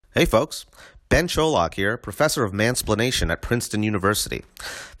Hey folks, Ben Cholak here, professor of Mansplanation at Princeton University.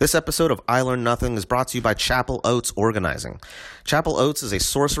 This episode of I Learn Nothing is brought to you by Chapel Oats Organizing. Chapel Oats is a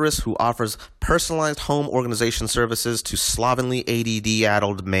sorceress who offers personalized home organization services to slovenly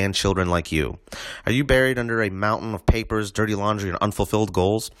ADD-addled man-children like you. Are you buried under a mountain of papers, dirty laundry, and unfulfilled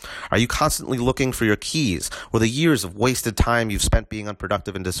goals? Are you constantly looking for your keys or the years of wasted time you've spent being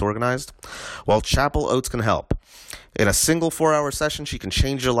unproductive and disorganized? Well, Chapel Oats can help. In a single 4-hour session, she can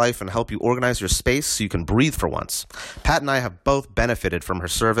change your life and help you organize your space so you can breathe for once. Pat and I have both benefited from her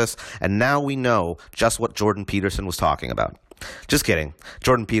service, and now we know just what Jordan Peterson was talking about. Just kidding.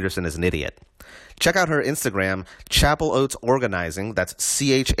 Jordan Peterson is an idiot. Check out her Instagram, Chapel Oats Organizing. That's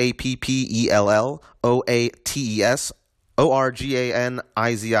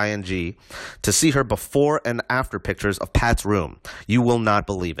ChappelOatsOrganizing to see her before and after pictures of Pat's room. You will not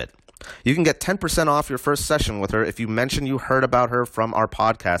believe it. You can get 10% off your first session with her if you mention you heard about her from our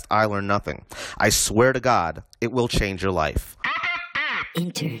podcast, I Learn Nothing. I swear to God, it will change your life.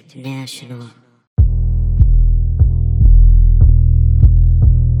 International.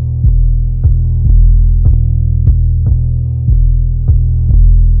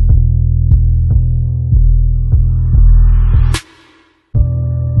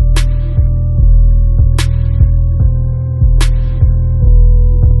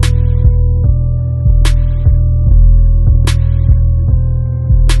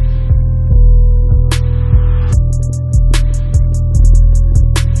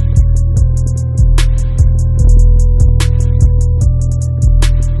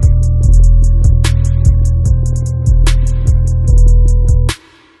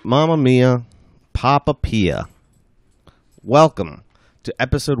 Mamma Mia, Papa Pia. Welcome to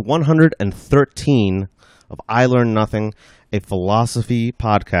episode 113 of I Learn Nothing, a philosophy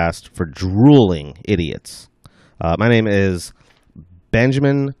podcast for drooling idiots. My name is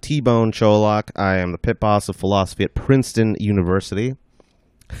Benjamin T-Bone Cholak. I am the pit boss of philosophy at Princeton University.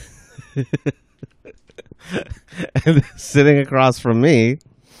 And sitting across from me,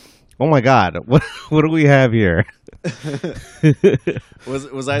 oh my God, what do we have here?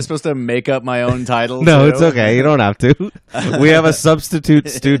 Was I supposed to make up my own title? No, too? it's okay. You don't have to. We have a substitute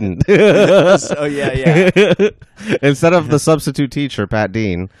student. Oh, yeah. Instead of the substitute teacher, Pat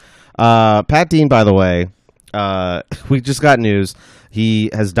Dean. Pat Dean, by the way, we just got news. He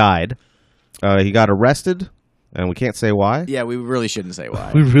has died. He got arrested, and we can't say why. Yeah, we really shouldn't say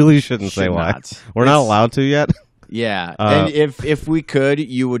why. We really shouldn't say why. Not. We're not allowed to yet. Yeah, and if we could,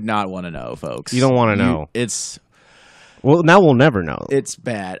 you would not want to know, folks. You don't want to know. Well, now we'll never know. It's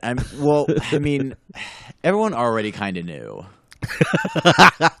bad. I mean, everyone already kind of knew.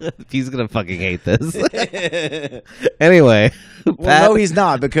 He's gonna fucking hate this. Anyway, Pat, no, he's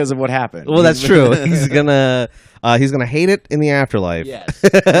not because of what happened. Well, that's true. He's gonna hate it in the afterlife. Yes.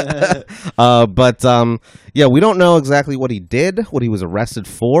 But yeah, we don't know exactly what he did, what he was arrested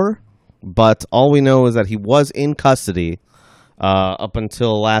for, but all we know is that he was in custody up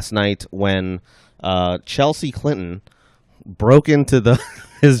until last night when Chelsea Clinton broke into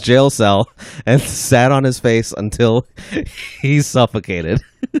his jail cell and sat on his face until he suffocated.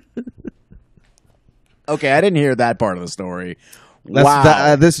 Okay, I didn't hear that part of the story.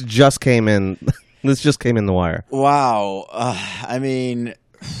 Wow. This just came in. This just came in the wire. Wow. I mean,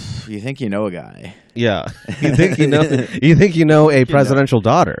 you think you know a guy. Yeah. You think you know a presidential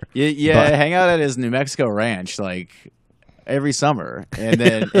daughter. Yeah, hang out at his New Mexico ranch like every summer, and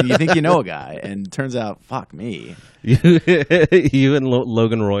you think you know a guy, and turns out, fuck me. You and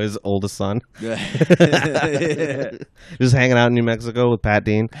Logan Roy's oldest son. Just hanging out in New Mexico with Pat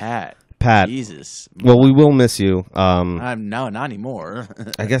Dean. Pat. Jesus. Well, we will miss you. I'm not anymore.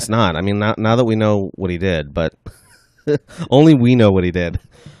 I guess not. I mean, now that we know what he did, but only we know what he did.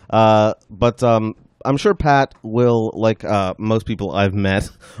 But I'm sure Pat will, like most people I've met,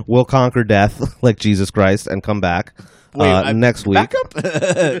 will conquer death like Jesus Christ and come back. Next week. Back up?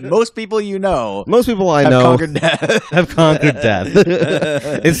 Most people you know. Most people I have know conquered death. have conquered death.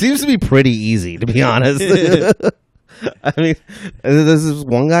 It seems to be pretty easy, to be honest. I mean, there's this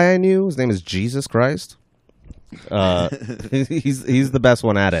one guy I knew. His name is Jesus Christ. He's the best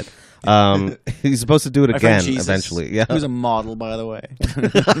one at it. He's supposed to do it again eventually. Yeah, he was a model, by the way.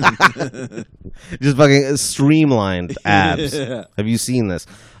 Just fucking streamlined abs. Have you seen this?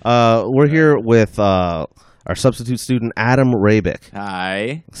 We're here with our substitute student, Adam Rabick.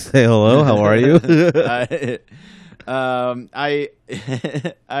 Hi. Say hello. How are you?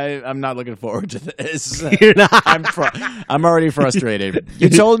 I'm not looking forward to this. You're not. I'm already frustrated. You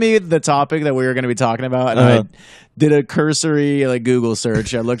told me the topic that we were going to be talking about, and I did a cursory Google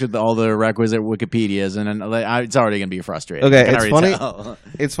search. I looked at all the requisite Wikipedias, and then, it's already going to be frustrating. Okay, it's funny.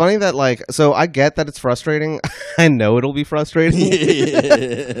 It's funny that so I get that it's frustrating. I know it'll be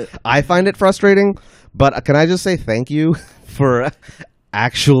frustrating. I find it frustrating, but can I just say thank you for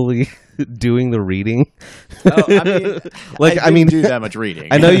actually doing the reading? I mean, do that much reading.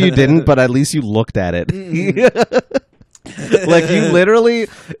 I know you didn't, but at least you looked at it. Like, you literally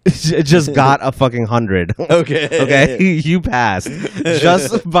just got a fucking 100. Okay, you passed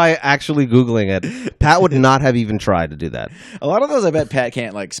just by actually Googling it. Pat would not have even tried to do that. A lot of those, I bet Pat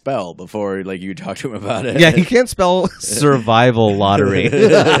can't spell before you talk to him about it. Yeah, he can't spell survival lottery.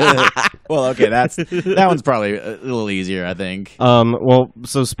 Well, okay, that one's probably a little easier, I think. Well,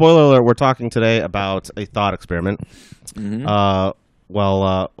 so spoiler alert, we're talking today about a thought experiment. Mm-hmm.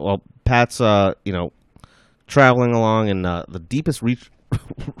 Well, Pat's traveling along in the deepest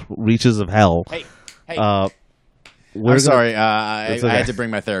reaches of hell. Hey. I'm sorry. I had to bring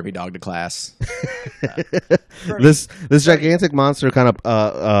my therapy dog to class. This gigantic monster kind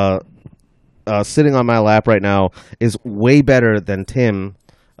of sitting on my lap right now is way better than Tim.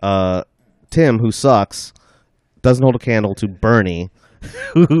 Tim, who sucks, doesn't hold a candle to Bernie,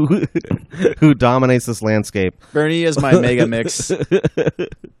 who dominates this landscape. Bernie is my mega mix,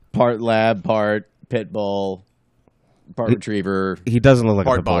 part lab, part pit bull, part retriever. He doesn't look like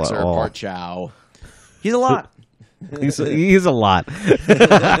part a pit bull boxer, at all. part chow. He's a lot. He's a lot.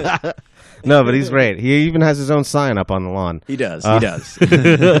 No, but he's great. He even has his own sign up on the lawn. He does.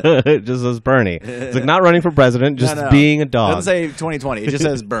 It just says Bernie. It's like not running for president, just being a dog. It doesn't say 2020. It just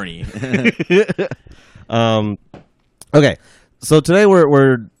says Bernie. Okay, so today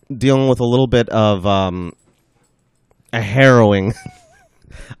we're dealing with a little bit of a harrowing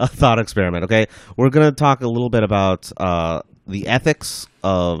a thought experiment. Okay, we're gonna talk a little bit about the ethics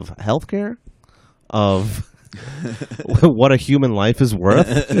of healthcare, of what a human life is worth,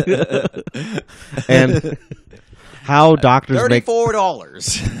 and how doctors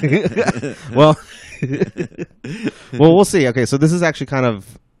 $34. well, we'll see. Okay, so this is actually kind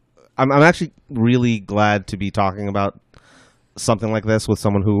of, I'm actually really glad to be talking about something like this with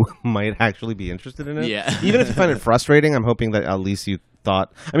someone who might actually be interested in it. Yeah. Even if you find it frustrating, I'm hoping that at least you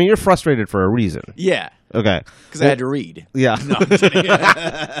thought. I mean, you're frustrated for a reason. Yeah. Okay. Because I had to read. Yeah. No, I'm kidding.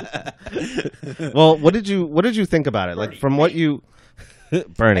 Well, what did you think about it? Like, from what you,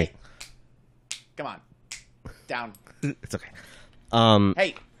 Bernie. Hey. Come on. Down. It's okay.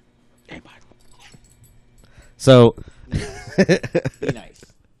 Hey, bud. So. Be nice.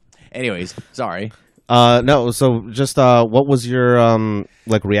 Anyways, sorry. No. So, just what was your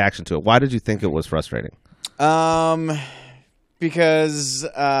reaction to it? Why did you think it was frustrating? Because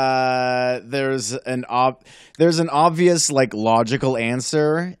there's an obvious logical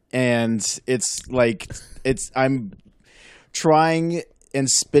answer, and I'm trying and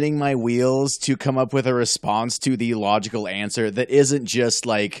spinning my wheels to come up with a response to the logical answer that isn't just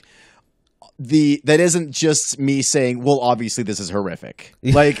me saying, well, obviously this is horrific.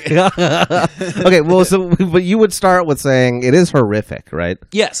 Okay, well, but you would start with saying it is horrific, right?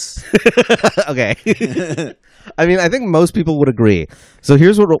 Yes. Okay. I mean, I think most people would agree. So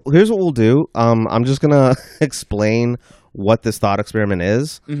here's what we'll do. I'm just gonna explain what this thought experiment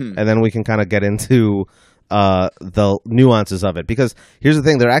is, and then we can kind of get into the nuances of it. Because here's the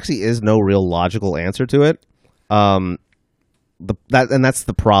thing: there actually is no real logical answer to it. That's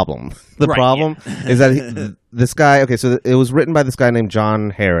the problem. The problem is that this guy. Okay, so it was written by this guy named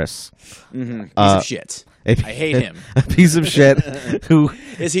John Harris. Piece of shit. I hate him. A piece of shit. Who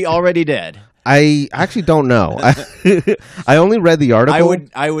is he already dead? I actually don't know. I only read the article.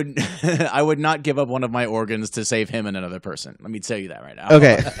 I would not give up one of my organs to save him and another person. Let me tell you that right now.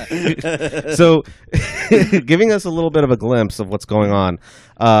 Okay. So, giving us a little bit of a glimpse of what's going on.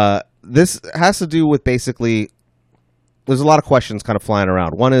 This has to do with basically. There's a lot of questions kind of flying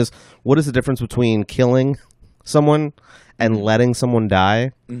around. One is, what is the difference between killing someone and letting someone die?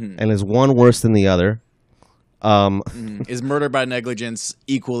 Mm-hmm. And is one worse than the other? Is murder by negligence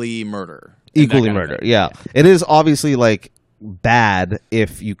equally murder? Equally murder, yeah. It is obviously bad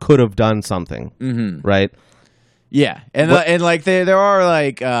if you could have done something, right? Yeah, and there are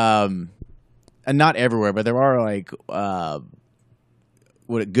and not everywhere, but there are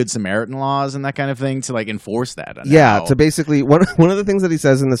Good Samaritan laws and that kind of thing to enforce that. Yeah, to basically one of the things that he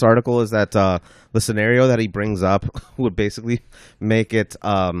says in this article is that the scenario that he brings up would basically make it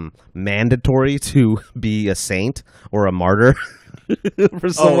mandatory to be a saint or a martyr. for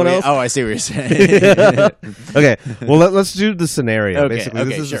someone else. Oh, I see what you're saying. Okay, well let's do the scenario. Okay, Basically,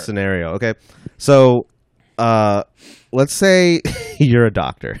 this is sure. the scenario. Okay, so let's say you're a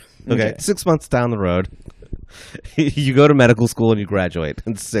doctor. Okay, 6 months down the road, you go to medical school and you graduate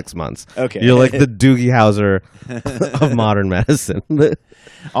in 6 months. Okay, you're like the Doogie Howser of modern medicine.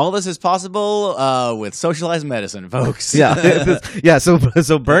 All this is possible with socialized medicine, folks. Yeah. So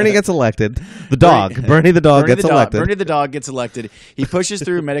Bernie gets elected. The dog, Bernie the dog gets elected. Bernie the dog gets elected. He pushes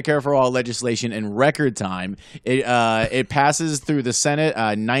through Medicare for All legislation in record time. It passes through the Senate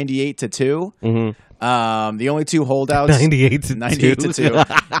 98-2. Mm-hmm. The only two holdouts 98 to 2.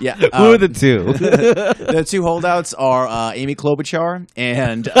 Yeah. Who are the two? The two holdouts are Amy Klobuchar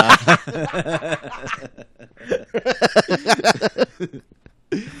and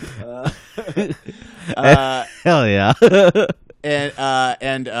hell yeah.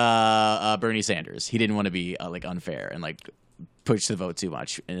 and Bernie Sanders. He didn't want to be like unfair and like push the vote too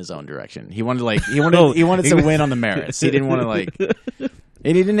much in his own direction. He wanted to win on the merits. He didn't want to like.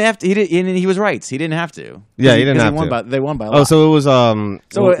 And he didn't have to. He was right. He didn't have to. Yeah, he didn't have to. They won by a lot. Oh, so it was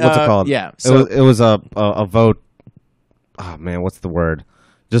what's it called? Yeah, it was a vote. Oh man, what's the word?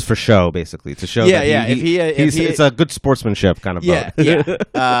 Just for show, basically, to show. Yeah, that it's a good sportsmanship kind of vote.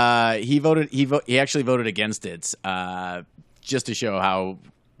 Yeah. He actually voted against it, just to show how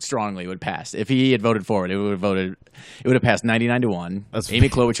strongly it would pass. If he had voted for it, it would have passed 99-1. Amy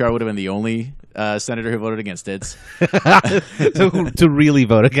Klobuchar would have been the only senator who voted against it. to really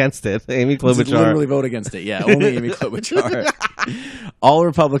vote against it, Amy Klobuchar. To literally vote against it. Yeah, only Amy Klobuchar. All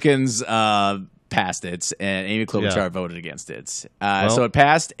Republicans passed it, and Amy Klobuchar voted against it. So it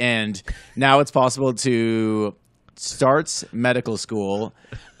passed, and now it's possible to start medical school.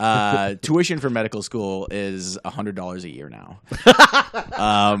 Tuition for medical school is $100 a year now.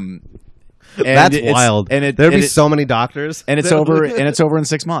 That's wild. There'd be so many doctors, and it's over. And it's over in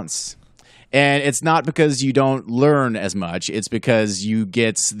 6 months. And it's not because you don't learn as much. It's because you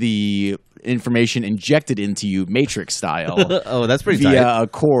get the information injected into you Matrix style. Oh, that's pretty via tight. a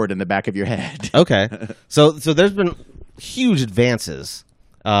cord in the back of your head. Okay. So there's been huge advances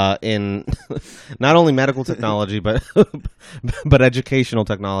in not only medical technology but educational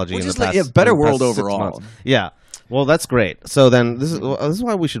technology. Which in is the like past, a better in the world past 6 overall. months. Yeah. Well, that's great. So then this is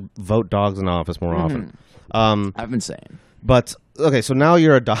why we should vote dogs in office more often. I've been saying. But okay, so now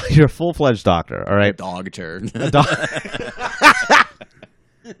you're you're a full-fledged doctor, all right? A dog turd.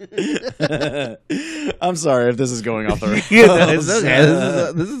 I'm sorry if this is going off the rails. It's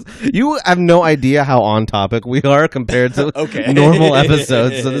okay. This is you have no idea how on topic we are compared to normal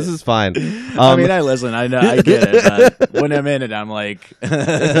episodes, so this is fine. I mean, I listen. I know, I get it. But when I'm in it, I'm like,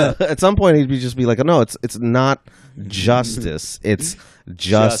 at some point he'd just be like, "No, it's not justice. It's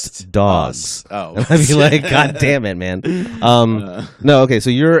just dogs." Oh, and I'd be like, "God damn it, man!" No, okay. So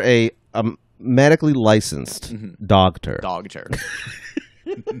you're a medically licensed doctor. Dog turd.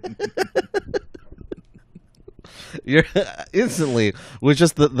 You're instantly with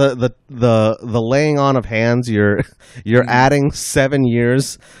just the laying on of hands. You're adding 7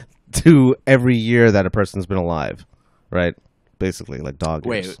 years to every year that a person's been alive, right? Basically, like dog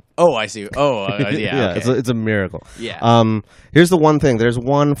years. Wait. Oh, I see. Oh, yeah. Okay. It's a miracle. Yeah. Here's the one thing. There's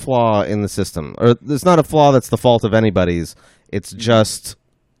one flaw in the system, or it's not a flaw that's the fault of anybody's. It's just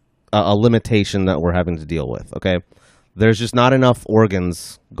a limitation that we're having to deal with. Okay. There's just not enough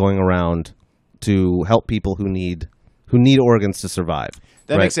organs going around to help people who need organs to survive.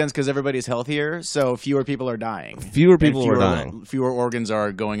 That makes sense because everybody's healthier, so fewer people are dying. Fewer people are dying. Fewer organs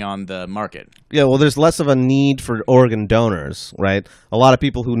are going on the market. Yeah, well, there's less of a need for organ donors, right? A lot of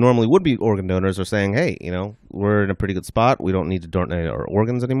people who normally would be organ donors are saying, hey, we're in a pretty good spot. We don't need to donate our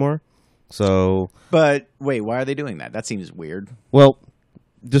organs anymore. So, but wait, why are they doing that? That seems weird. Well,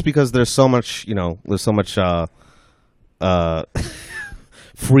 just because there's so much,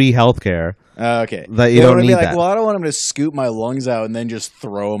 free healthcare. Okay. That you don't need that. Well, I don't want them to scoop my lungs out and then just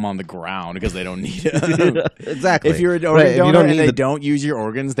throw them on the ground because they don't need it. Exactly. If you're an organ donor and they don't use your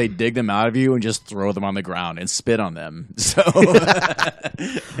organs, they dig them out of you and just throw them on the ground and spit on them. So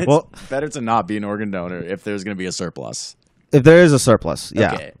it's better to not be an organ donor if there's going to be a surplus. If there is a surplus,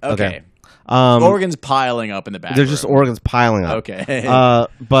 yeah. Okay. Organs piling up in the back. There's just organs piling up. Okay.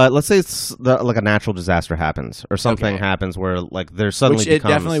 But let's say it's like a natural disaster happens or something happens where like there's suddenly it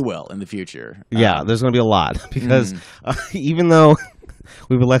definitely will in the future. Yeah, there's going to be a lot because even though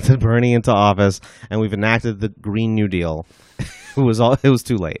we've elected Bernie into office and we've enacted the Green New Deal, it was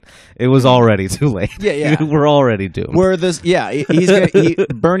too late. It was already too late. Yeah. We're already doomed. Bernie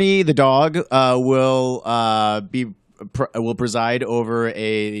the dog will be will preside over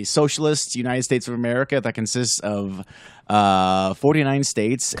a socialist United States of America that consists of 49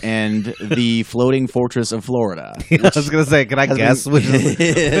 states and the floating fortress of Florida. I was going to say, can I guess which is,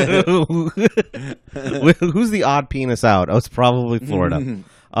 who's the odd penis out? Oh, it's probably Florida.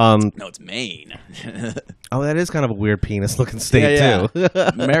 No, it's Maine. Oh, that is kind of a weird penis-looking state, too.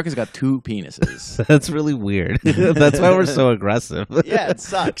 America's got 2 penises. That's really weird. That's why we're so aggressive. Yeah, it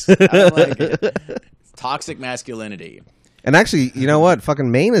sucks. I don't like it. It's toxic masculinity. And actually, you know what? Fucking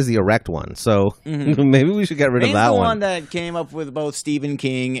Maine is the erect one, so maybe we should get rid of that Maine's the one. one that came up with both Stephen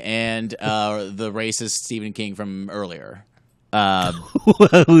King and the racist Stephen King from earlier.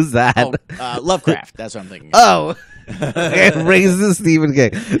 Who's that? Lovecraft. That's what I'm thinking. Oh. Racist Stephen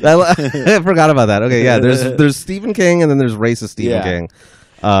King. I forgot about that. Okay, yeah. There's Stephen King and then there's racist Stephen King.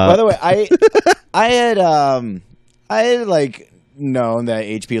 By the way, I had like known that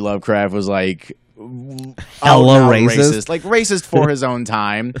H.P. Lovecraft was like hella racist, like racist for his own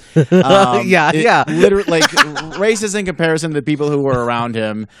time. Yeah. Literally, like racist in comparison to the people who were around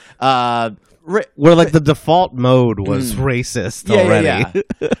him. Where like the default mode was racist already. Yeah.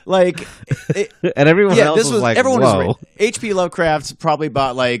 Like, and everyone else was like, everyone whoa. was H.P. Lovecraft probably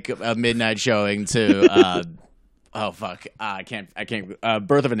bought like a midnight showing to oh fuck, I can't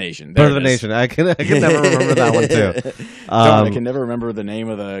Birth of a Nation. Birth of a Nation. I can never remember that one too. I can never remember the name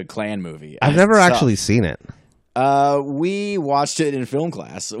of the Klan movie. I've never actually seen it. We watched it in film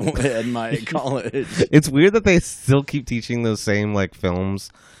class at my college. It's weird that they still keep teaching those same like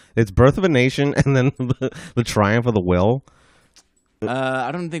films. It's Birth of a Nation and then the Triumph of the Will. I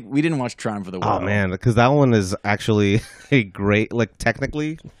don't think we didn't watch Triumph of the Will. Oh man, because that one is actually a great, like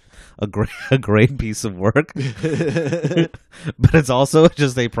technically a great piece of work, but it's also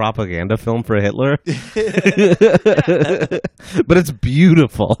just a propaganda film for Hitler. But it's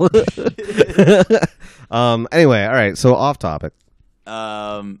beautiful. Anyway, all right. So off topic.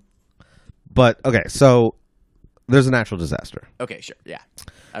 But okay, so there's a natural disaster. Okay, sure, yeah.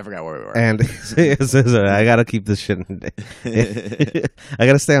 I forgot where we were. And I gotta keep this shit. I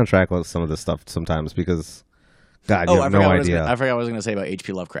gotta stay on track with some of this stuff sometimes because, God, you have no idea. I forgot what I was gonna say about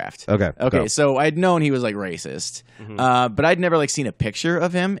H.P. Lovecraft. Okay. Go. So I'd known he was like racist, but I'd never like seen a picture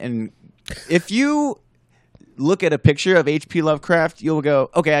of him. And if you look at a picture of H.P. Lovecraft, you'll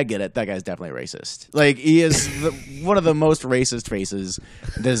go, okay, I get it. That guy's definitely racist. Like he is one of the most racist faces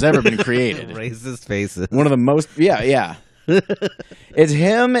that has ever been created. Racist faces. One of the most, yeah. It's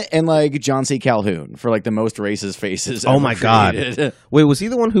him and like John C. Calhoun for like the most racist faces. Oh my created. God! Wait, was he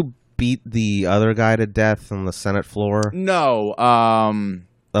the one who beat the other guy to death on the Senate floor? No,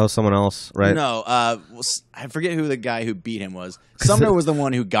 that was someone else, right? No, I forget who the guy who beat him was. Sumner was the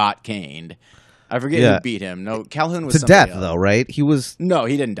one who got caned. I forget who beat him. No, Calhoun was to death else. Though, right? He was. No,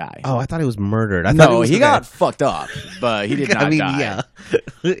 he didn't die. Oh, I thought he was murdered. He got fucked up, but he did not die. Yeah.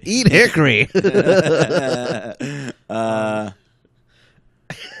 Eat hickory.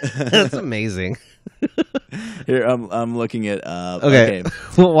 That's amazing. Here, I'm looking it up. Okay.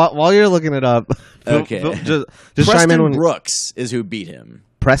 Well, while you're looking it up, okay. Just Preston chime in when Brooks is who beat him.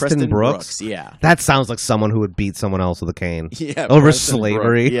 Preston Brooks? Yeah. That sounds like someone who would beat someone else with a cane. Yeah. Over Preston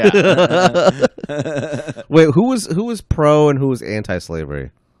slavery. Yeah. Wait, who was pro and who was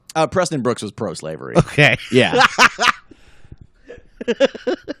anti-slavery? Preston Brooks was pro-slavery. Okay. Yeah.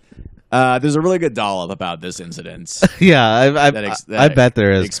 There's a really good dollop about this incident. Yeah, I bet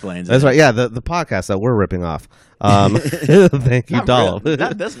there is. Explains That's it. right. Yeah, the podcast that we're ripping off. Thank you, dollop.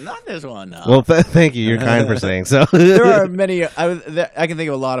 Not this one. No. Well, thank you. You're kind for saying so. There are many. I can think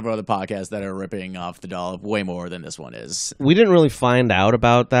of a lot of other podcasts that are ripping off the dollop way more than this one is. We didn't really find out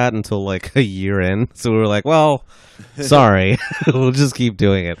about that until like a year in, so we were like, well, sorry, we'll just keep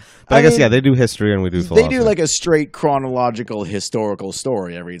doing it. But I guess yeah, they do history and we do philosophy. They do like a straight chronological historical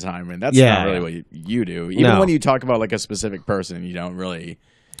story every time, and that's not really what you do. Even when you talk about like a specific person, you don't really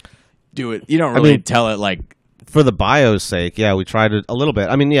do it. You don't really tell it like. For the bio's sake, yeah, we tried it a little bit.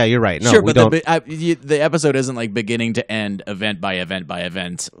 I mean, yeah, you're right. No, sure, we but don't. The episode isn't like beginning to end, event by event by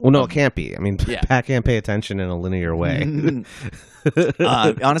event. Well, no, it can't be. I mean, Pat can't pay attention in a linear way.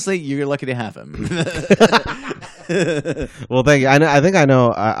 Honestly, you're lucky to have him. Well, thank you. I think I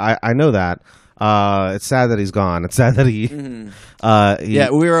know. I know that. It's sad that he's gone. It's sad that he.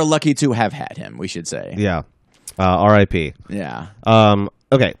 Yeah, we were lucky to have had him. We should say. Yeah. R.I.P. Yeah.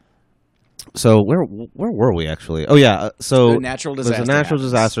 Okay. So where were we actually? Oh yeah, so natural disaster there's a natural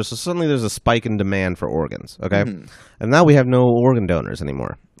disaster. So suddenly there's a spike in demand for organs. Okay, and now we have no organ donors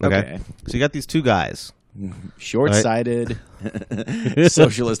anymore. Okay, so you got these two guys, short-sighted,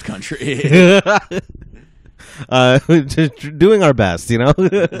 socialist country, doing our best, you know.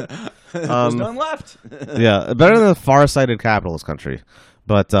 There's none left. Yeah, better than the far-sighted capitalist country.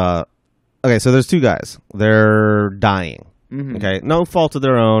 But okay, so there's two guys. They're dying. Okay, no fault of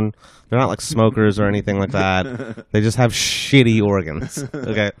their own. They're not like smokers or anything like that. They just have shitty organs.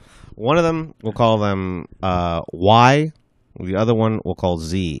 Okay, one of them we'll call them Y. The other one we'll call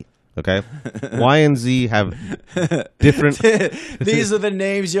Z. Okay, Y and Z have different. These are the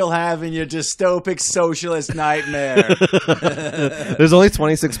names you'll have in your dystopic socialist nightmare. There's only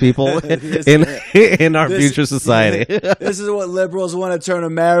 26 people in our future society. This is what liberals want to turn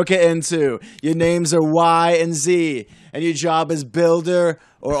America into. Your names are Y and Z, and your job is builder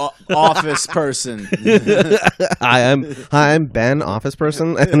or office person. I'm Ben, office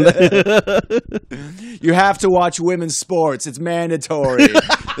person, and you have to watch women's sports. It's mandatory.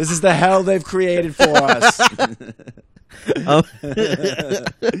 This is the hell they've created for us.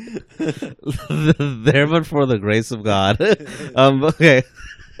 There, but for the grace of God. Okay.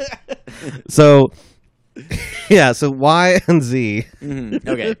 So, yeah. So Y and Z.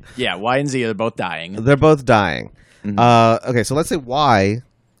 Okay. Yeah. Y and Z are both dying. They're both dying. Okay. So let's say Y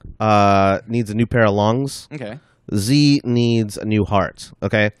needs a new pair of lungs. Okay. Z needs a new heart.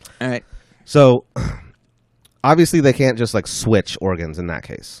 Okay. All right. So obviously they can't just like switch organs in that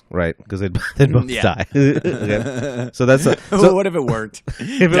case, right? Because they'd both die. Okay. So that's so what if it worked?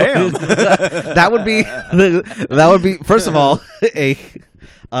 Damn. that would be first of all a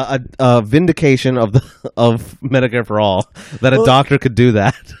vindication of Medicare for all that a doctor could do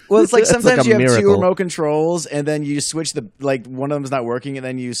that. Well, it's like sometimes like you have miracle. 2 remote controls, and then you switch one of them's not working, and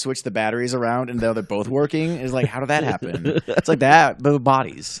then you switch the batteries around, and they're both working. It's like, how did that happen? It's like that, but with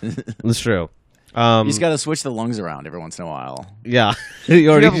bodies. That's true. You just got to switch the lungs around every once in a while. Yeah. You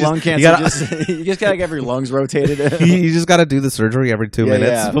have lung cancer. You just got to have your lungs rotated. You just got to do the surgery every 2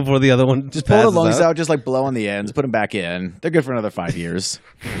 minutes before the other one just pull the lungs out, just like blow on the ends, put them back in. They're good for another 5 years.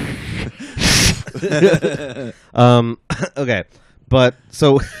 Okay. But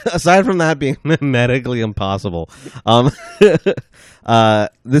so aside from that being medically impossible,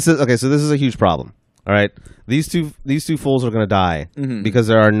 this is a huge problem. All right. These two fools are going to die because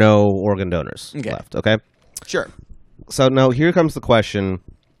there are no organ donors left. Okay. Sure. So now here comes the question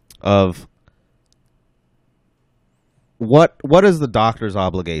of what is the doctor's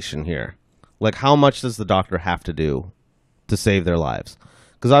obligation here? Like, how much does the doctor have to do to save their lives?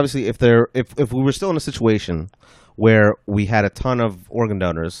 Because obviously, if we were still in a situation where we had a ton of organ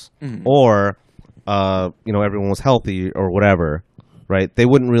donors, or everyone was healthy or whatever, right? They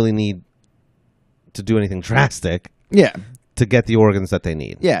wouldn't really need to do anything drastic. Yeah. To get the organs that they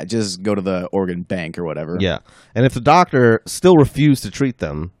need. Yeah, just go to the organ bank or whatever. Yeah. And if the doctor still refused to treat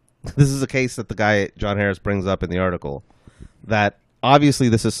them, this is a case that the guy, John Harris, brings up in the article, that obviously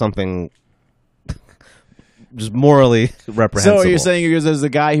this is something just morally reprehensible. So you're saying there's a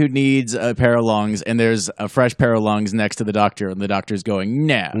guy who needs a pair of lungs, and there's a fresh pair of lungs next to the doctor, and the doctor's going,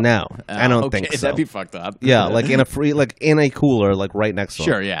 no, I don't think so. That'd be fucked up. Yeah, like in a cooler, like right next to him.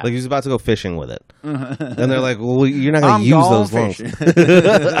 Sure, yeah. Like he's about to go fishing with it, and they're like, "Well, you're not going to use those lungs."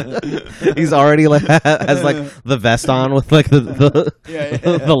 He's already like has like the vest on with like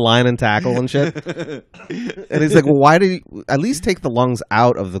the line and tackle and shit, and he's like, "Well, why did you at least take the lungs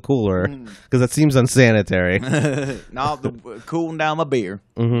out of the cooler? Because that seems unsanitary." No, cooling down my beer.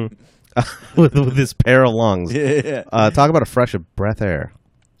 with this pair of lungs. Yeah. Talk about a fresh of breath air.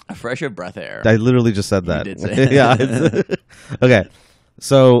 A fresh of breath air. I literally just said that. You did say yeah. Okay.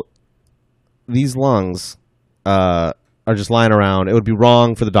 So these lungs are just lying around. It would be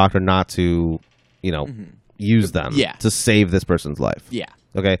wrong for the doctor not to, use them to save this person's life. Yeah.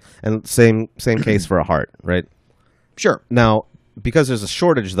 Okay. And same case for a heart, right? Sure. Now, because there's a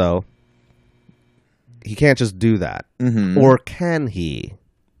shortage, though, he can't just do that. Or can he?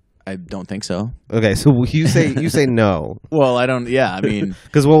 I don't think so. Okay, so you say no. Well, I don't. Yeah, I mean,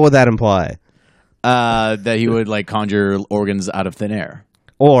 because what would that imply? That he would like conjure organs out of thin air,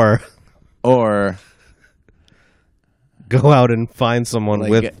 or go out and find someone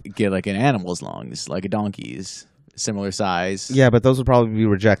get like an animal's lungs, like a donkey's, similar size. Yeah, but those would probably be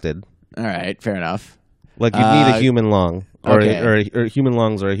rejected. All right, fair enough. Like you'd need a human lung, or human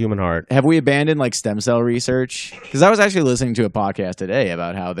lungs, or a human heart. Have we abandoned like stem cell research? Because I was actually listening to a podcast today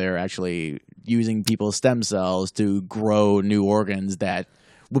about how they're actually using people's stem cells to grow new organs that,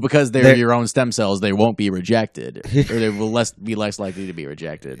 because they're your own stem cells, they won't be rejected, or they will be less likely to be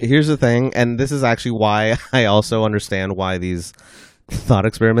rejected. Here's the thing, and this is actually why I also understand why these thought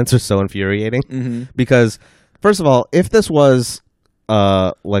experiments are so infuriating. Because first of all, if this was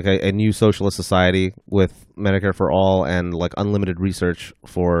like a new socialist society with Medicare for all and like unlimited research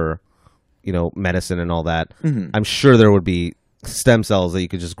for, medicine and all that, I'm sure there would be stem cells that you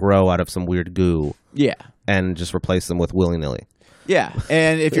could just grow out of some weird goo Yeah. and just replace them with willy-nilly. Yeah.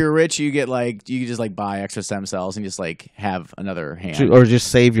 And if you're rich, you can just like buy extra stem cells and just like have another hand. Or just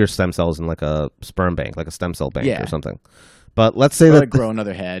save your stem cells in like a sperm bank, like a stem cell bank Yeah. or something. But let's say Or that like grow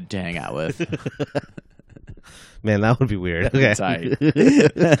another head to hang out with. man, that would be weird. Okay. Tight.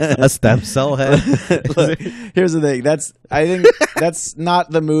 A stem cell head. Look, here's the thing. I think that's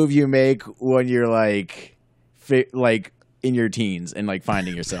not the move you make when you're like in your teens and like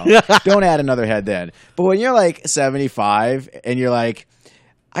finding yourself. Don't add another head then. But when you're like 75 and you're like,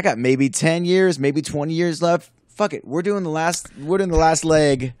 I got maybe 10 years, maybe 20 years left. Fuck it. We're doing the last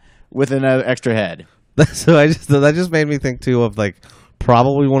leg with another extra head. So that just made me think too of like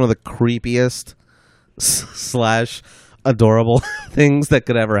probably one of the creepiest / adorable things that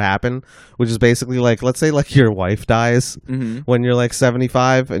could ever happen, which is basically like, let's say like your wife dies when you're like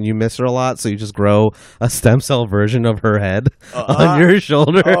 75 and you miss her a lot, so you just grow a stem cell version of her head on your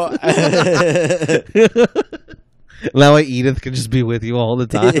shoulder. That way Edith can just be with you all the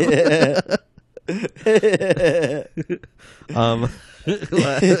time.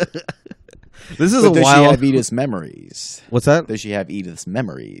 This is But does she wild. have Edith's memories? What's that? Does she have Edith's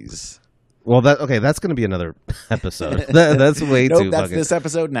memories? Well, that's going to be another episode. That's way Nope, too that's fucking. this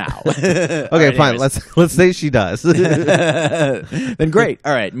episode now. Okay, Alright, fine. anyways. Let's say she does. Then great.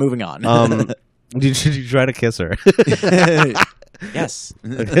 All right, moving on. Did you try to kiss her Yes.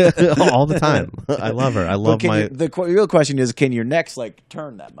 all the time? I love her. I love But my. the real question is, can your necks like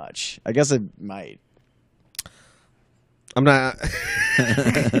turn that much? I guess it might. I'm not.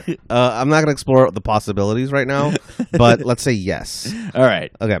 I'm not going to explore the possibilities right now, but let's say yes. All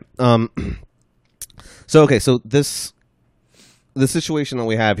right. Okay. So this situation that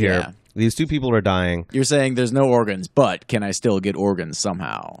we have here, Yeah. these two people are dying. You're saying there's no organs, but can I still get organs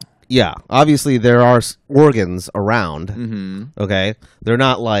somehow? Yeah, obviously there are organs around. Mm-hmm. Okay, they're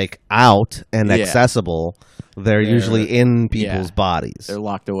not like out and Yeah. accessible. They're usually in people's bodies. They're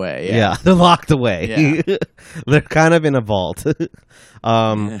locked away. Yeah, they're locked away. Yeah. They're kind of in a vault.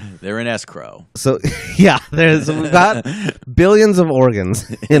 They're in escrow. So yeah, we've got billions of organs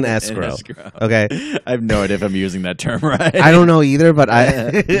in escrow. Okay, I have no idea if I'm using that term right. I don't know either, but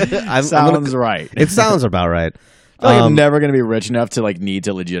I'm Sounds right. It sounds about right. I feel like I'm never going to be rich enough to like need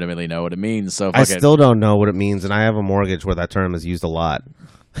to legitimately know what it means. So I still don't know what it means, and I have a mortgage where that term is used a lot.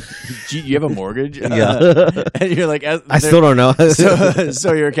 you have a mortgage? Yeah. And you're like, I still don't know.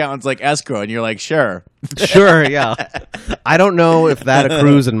 so your accountant's like escrow, and you're like, sure. Sure, yeah. I don't know if that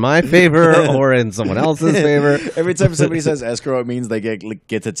accrues in my favor or in someone else's favor. Every time somebody says escrow, it means they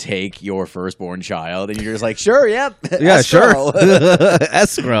get to take your firstborn child, and you're just like, sure, yep, Yeah, escrow. sure.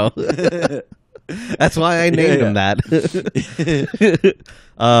 Escrow. That's why I named him that.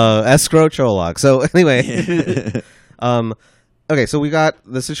 Escrow Cholok. So anyway, okay, so we got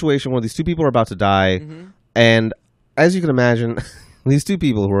the situation where these two people are about to die, and as you can imagine, these two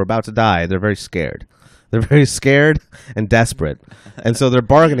people who are about to die, they're very scared. They're very scared and desperate, and so they're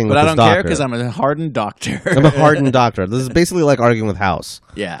bargaining But with I this don't care doctor. because I'm a hardened doctor. I'm a hardened doctor. This is basically like arguing with House.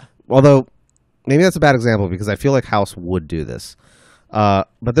 Yeah. Although, maybe that's a bad example because I feel like House would do this.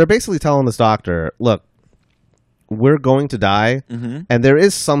 But they're basically telling this doctor, look, we're going to die, and there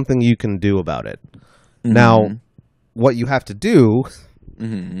is something you can do about it. Now, what you have to do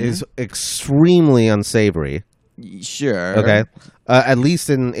is extremely unsavory. Sure. Okay? At least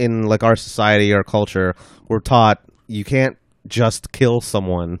in like our society, our culture, we're taught you can't just kill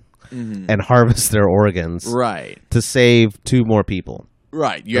someone and harvest their organs Right. to save 2 more people.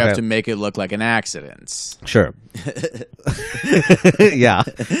 Right. You have to make it look like an accident. Sure. Yeah.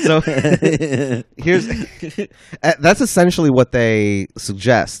 So here's that's essentially what they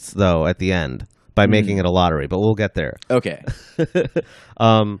suggest, though, at the end by making it a lottery. But we'll get there. Okay.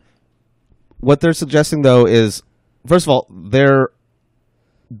 What they're suggesting, though, is first of all they're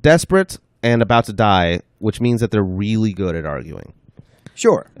desperate and about to die, which means that they're really good at arguing.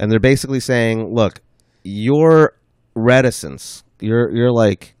 Sure. And they're basically saying, look, your reticence, your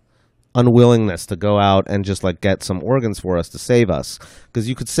like unwillingness to go out and just like get some organs for us to save us, because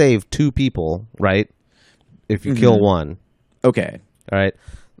you could save 2 people, right? If you kill one. Okay. All right.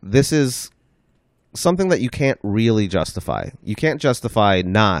 This is something that you can't really justify. You can't justify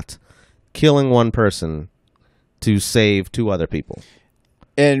not killing one person to save 2 other people.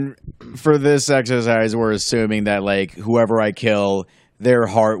 And for this exercise, we're assuming that like whoever I kill, their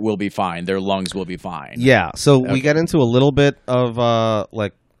heart will be fine, their lungs will be fine. Yeah. So we get into a little bit of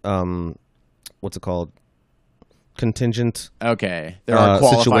what's it called? Contingent Okay. There are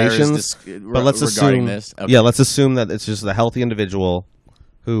qualifiers situations. But let's regarding assume this. Okay. Yeah, let's assume that it's just a healthy individual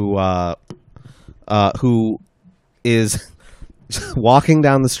who is walking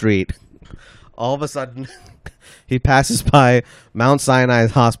down the street. All of a sudden, he passes by Mount Sinai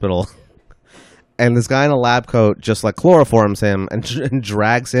Hospital, and this guy in a lab coat just like chloroforms him and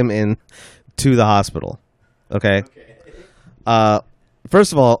drags him in to the hospital. Okay.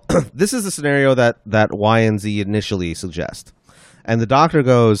 First of all, this is the scenario that Y and Z initially suggest, and the doctor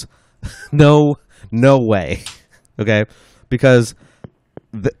goes, "No way," okay, because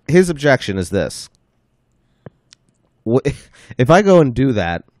his objection is this: if I go and do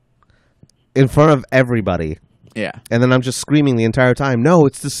that in front of everybody, Yeah. and then I'm just screaming the entire time, "No,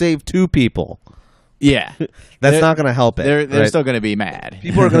 it's to save 2 people." Yeah. That's not going to help it. They're right? still going to be mad.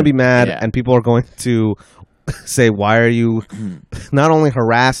 People are going to be mad, Yeah. and people are going to say, "Why are you not only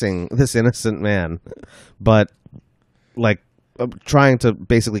harassing this innocent man, but like trying to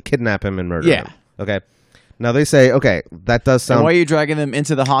basically kidnap him and murder Yeah. him?" Okay. Now they say, "Okay, that does sound." And why are you dragging them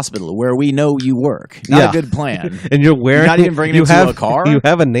into the hospital where we know you work? Not a good plan. And you're wearing. You're not even bringing you him have, to a car? You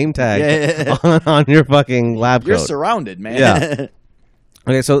have a name tag on your fucking lab You're coat. surrounded, man. Yeah.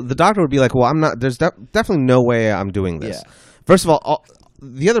 Okay, so the doctor would be like, "Well, I'm not. There's definitely no way I'm doing this." Yeah. First of all,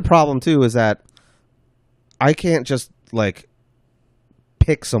 the other problem too is that I can't just like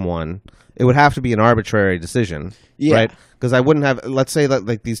pick someone. It would have to be an arbitrary decision, Yeah. right? Because I wouldn't have. Let's say that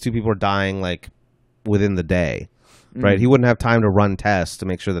like these 2 people are dying like within the day, right? He wouldn't have time to run tests to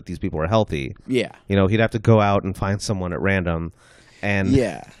make sure that these people are healthy. Yeah. You know, he'd have to go out and find someone at random, and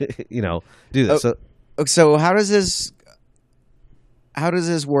Yeah. you know, do this. So how does this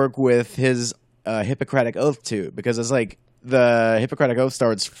work with his Hippocratic Oath too? Because it's like the Hippocratic Oath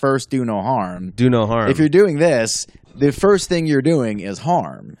starts first, do no harm. Do no harm. If you're doing this, the first thing you're doing is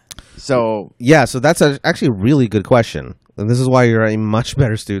harm. So yeah, so that's actually a really good question. And this is why you're a much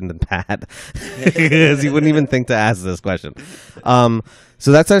better student than Pat, because you wouldn't even think to ask this question.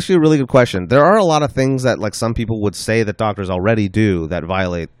 So that's actually a really good question. There are a lot of things that like some people would say that doctors already do that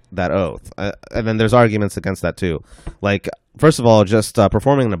violate that oath, and then there's arguments against that too. Like, first of all, just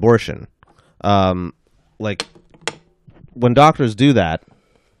performing an abortion. Like when doctors do that,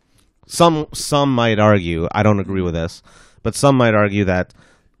 some might argue, I don't agree with this, but some might argue that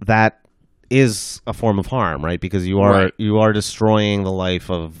is a form of harm, right? Because you are destroying the life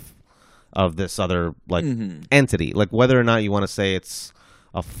of this other like entity. Like whether or not you want to say it's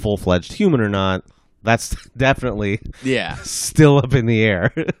a full-fledged human or not, that's definitely still up in the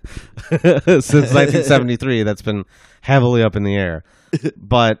air. Since 1973, that's been heavily up in the air.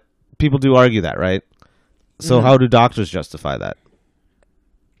 But people do argue that, right? So how do doctors justify that?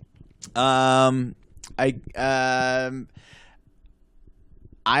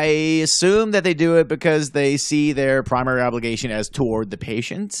 I assume that they do it because they see their primary obligation as toward the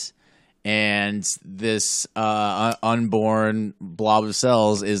patient, and this unborn blob of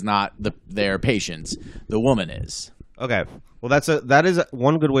cells is not their patient. The woman is. Okay. Well, that is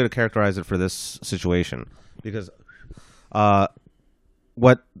one good way to characterize it for this situation, because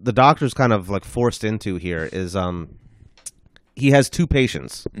what the doctor's kind of like forced into here is he has 2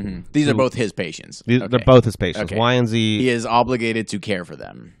 patients. Mm-hmm. These are both his patients. They're both his patients. Okay. Y and Z. He is obligated to care for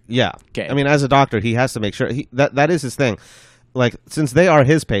them. Yeah. Okay. I mean, as a doctor, he has to make sure that is his thing. Like, since they are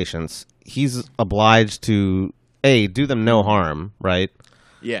his patients, he's obliged to do them no harm, right?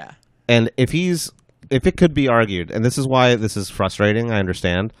 Yeah. And if it could be argued, and this is why this is frustrating, I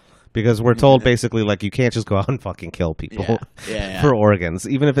understand, because we're told basically like you can't just go out and fucking kill people for organs,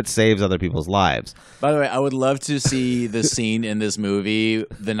 even if it saves other people's lives. By the way, I would love to see the scene in this movie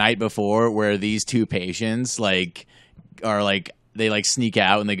the night before where these 2 patients they like sneak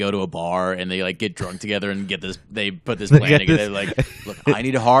out and they go to a bar and they like get drunk together and they put this plan together. They're like, look, I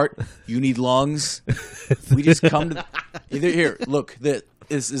need a heart, you need lungs. We just come to here. Look, this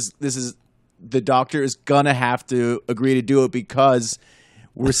is the doctor is gonna have to agree to do it because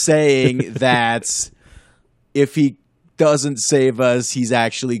we're saying that if he doesn't save us, he's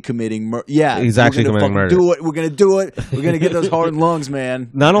actually committing murder. Yeah, he's actually committing murder. We're gonna do it. We're gonna get those heart and lungs, man.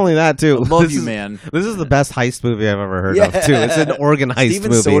 Not only that, too. I love you, man. This is the best heist movie I've ever heard of, too. It's an organ heist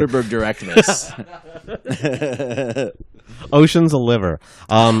Steven movie. Soderbergh directed this. Ocean's a liver.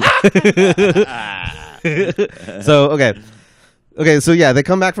 So, okay, so yeah, they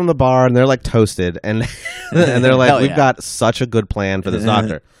come back from the bar and they're like toasted, and and they're like, "We've got such a good plan for this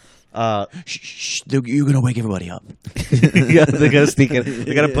doctor." Shh, you're gonna wake everybody up. Yeah, they're gonna sneak in.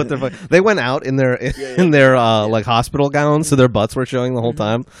 They gotta put their. They went out in their like hospital gowns, so their butts were showing the whole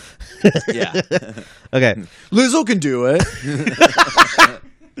time. Yeah. Okay. Lizzo can do it.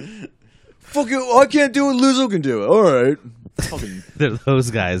 Fuck you! I can't do it. Lizzo can do it. All right. Fucking. They're those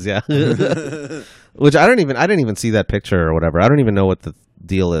guys, yeah. Which I didn't even see that picture or whatever. I don't even know what the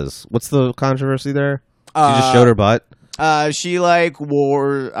deal is. What's the controversy there? She just showed her butt. She like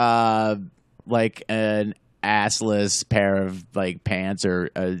wore like an assless pair of like pants or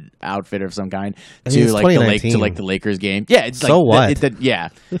an outfit of some kind mean, it's to like the Lakers game. Yeah, it's so like what? Yeah,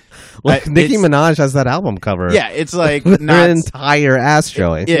 Like Nicki Minaj has that album cover. Yeah, it's like with not her entire ass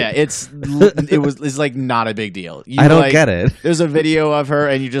showing. Yeah, it's like not a big deal. I don't get it. There's a video of her,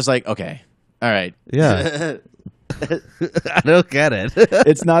 and you're just like, okay, all right, Yeah. I don't get it.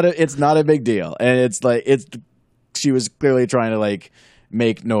 it's not a big deal, and it's like she was clearly trying to like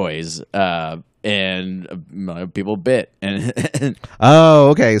make noise, and people bit, and Oh,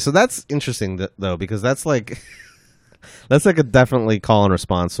 okay. So that's interesting though, because that's like a definitely call and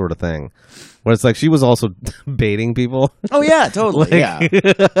response sort of thing, where it's like she was also baiting people. oh yeah, totally, Like-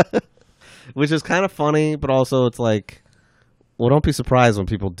 yeah. Which is kind of funny, but also it's like, well, don't be surprised when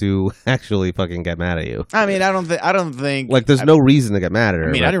people do actually fucking get mad at you. I mean, I don't think Like, there's no reason to get mad at her.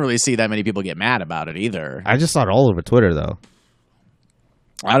 I mean, but I didn't really see that many people get mad about it either. I just saw it all over Twitter, though.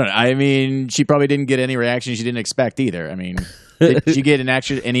 I don't know. I mean, she probably didn't get any reaction she didn't expect either. I mean, did she get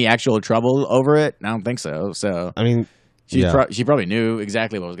any actual trouble over it? I don't think so. So I mean, she yeah. she probably knew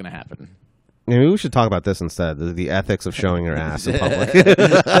exactly what was going to happen. Maybe we should talk about this instead. The ethics of showing your ass in public.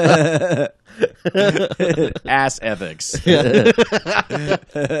 Ass ethics.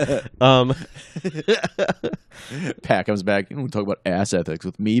 Pat comes back. We'll talk about ass ethics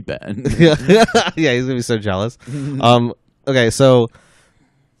with me, Ben. Yeah, he's gonna be so jealous. Okay, so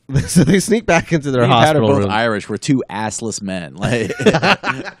they sneak back into their Me and Pat are hospital both room. Irish. We're two assless men. Like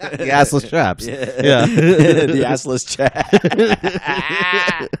The assless chaps. Yeah. the assless chat.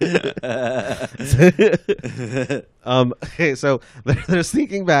 Okay, so they're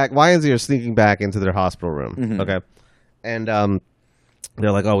sneaking back. Y and Z are sneaking back into their hospital room. Mm-hmm. Okay, and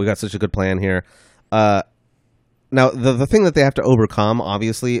they're like, "Oh, we got such a good plan here." Now, the thing that they have to overcome,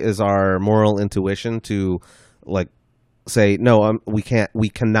 obviously, is our moral intuition to, like, say, no, we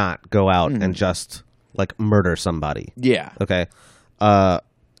cannot go out and just like murder somebody. Yeah. Okay.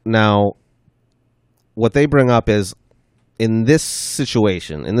 Now, what they bring up is, in this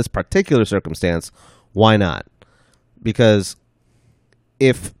situation, in this particular circumstance, why not? Because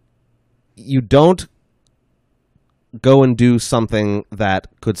if you don't go and do something that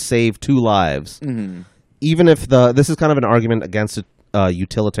could save two lives, even if this is kind of an argument against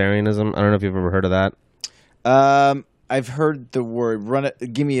utilitarianism. I don't know if you've ever heard of that. I've heard the word. Run it.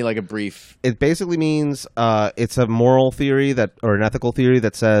 Give me like a brief. It basically means it's a moral theory or an ethical theory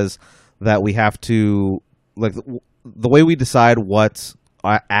that says that we have to, like, the way we decide what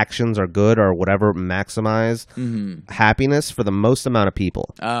actions are good or whatever maximize happiness for the most amount of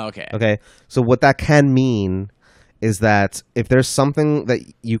people. Oh, okay. Okay, so what that can mean is that if there's something that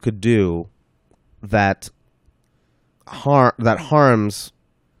you could do that harms,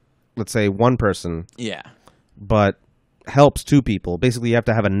 let's say, one person, Yeah. but helps two people. Basically, you have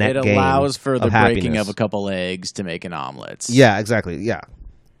to have a net It gain allows for the of breaking happiness. of a couple eggs to make an omelet. Yeah, exactly. Yeah,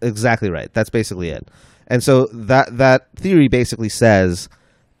 exactly right. That's basically it. And so that theory basically says,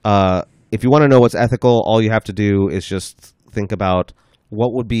 if you want to know what's ethical, all you have to do is just think about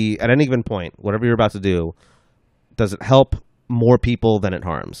what would be, at any given point, whatever you're about to do, does it help more people than it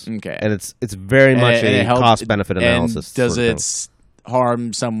harms? Okay. And it's very much a cost-benefit analysis. And does sort of it thing.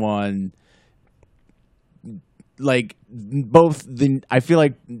 harm someone? Like both I feel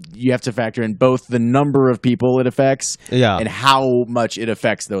like you have to factor in both the number of people it affects, Yeah. and how much it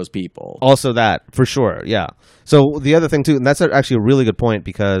affects those people. Also that, for sure, yeah. So the other thing, too, and that's actually a really good point,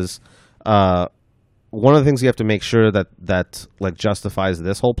 because one of the things you have to make sure that like justifies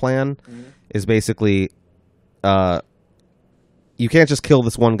this whole plan is basically you can't just kill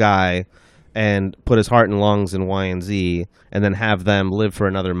this one guy and put his heart and lungs in Y and Z and then have them live for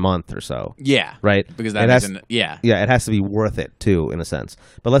another month or so. Yeah, Right? Because It that has- isn't. Yeah. Yeah, it has to be worth it, too, in a sense.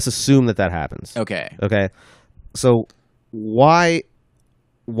 But let's assume that happens. Okay. Okay. So what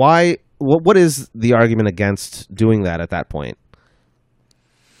is the argument against doing that at that point?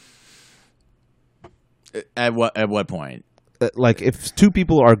 At what point? Like, if two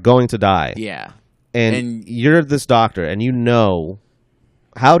people are going to die, Yeah. and And- you're this doctor and you know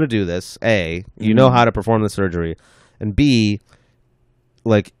how to do this, A, you know how to perform the surgery, and B,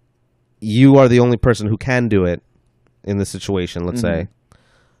 like, you are the only person who can do it in this situation, let's say.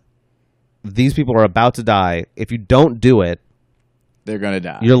 These people are about to die. If you don't do it, They're gonna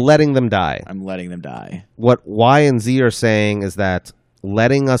die. you're letting them die. I'm letting them die. What Y and Z are saying is that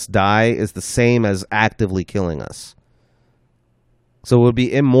letting us die is the same as actively killing us. So it would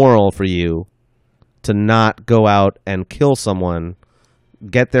be immoral for you to not go out and kill someone,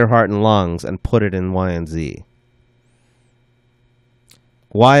 get their heart and lungs, and put it in Y and Z.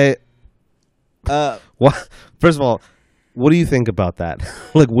 Why? Why? First of all, What do you think about that?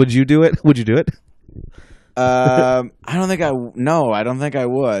 Like, would you do it? Would you do it? I don't think I. No, I don't think I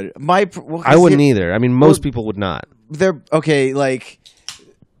would. I wouldn't either. I mean, most people would not. They're okay. Like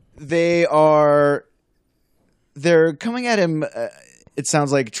they're coming at him. It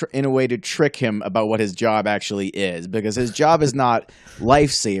sounds like in a way to trick him about what his job actually is, because his job is not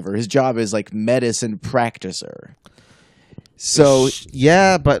lifesaver. His job is like medicine practicer. So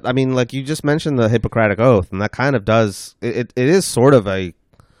yeah, but I mean, like you just mentioned the Hippocratic Oath, and that kind of does it is sort of a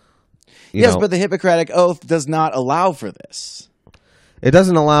yes, but the Hippocratic Oath does not allow for this. It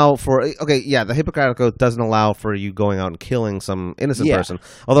doesn't allow for the Hippocratic Oath doesn't allow for you going out and killing some innocent person.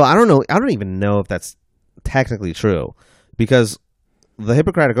 Although I don't even know if that's technically true, because the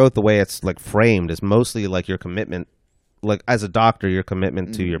Hippocratic Oath, the way it's like framed, is mostly like your commitment, like as a doctor, your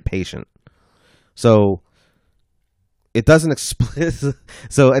commitment to your patient. So it doesn't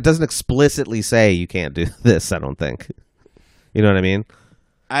explicitly say you can't do this. I don't think. You know what I mean?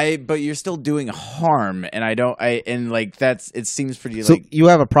 But you're still doing harm, and it seems pretty. So like, you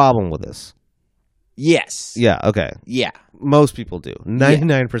have a problem with this? Yes. Yeah. Okay. Yeah. Most people do.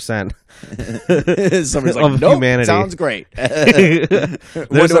 99%. Somebody's like, of nope, humanity. Sounds great.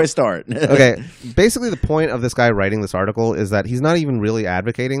 Where do I start? Okay. Basically, the point of this guy writing this article is that he's not even really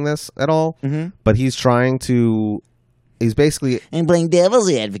advocating this at all, but he's trying to. He's basically I'm playing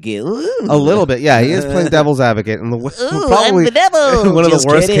devil's advocate. Ooh. A little bit, yeah. He is playing devil's advocate, and probably I'm the devil. one of Just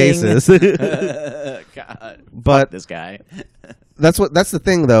the worst kidding. cases. God, but fuck this guy. That's the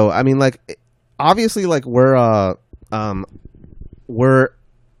thing, though. I mean, like, obviously, like we're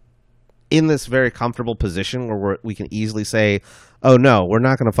in this very comfortable position where we can easily say, "Oh no, we're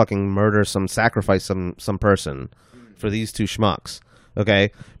not going to fucking sacrifice some person for these two schmucks." Okay,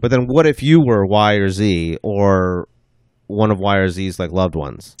 but then what if you were Y or Z or one of Y or Z's like loved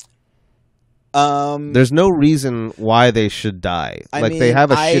ones? There's no reason why they should die. They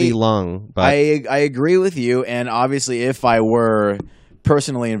have a shitty lung. But I agree with you, and obviously, if I were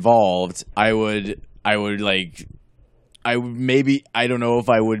personally involved, I would maybe, I don't know if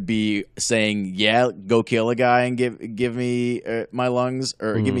I would be saying, yeah, go kill a guy and give me my lungs,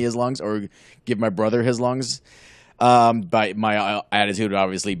 or give me his lungs, or give my brother his lungs. But my attitude would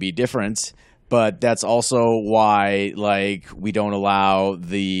obviously be different. But that's also why, like, we don't allow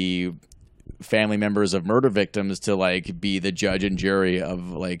the family members of murder victims to, like, be the judge and jury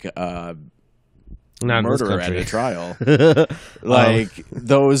of, like, murder at a trial.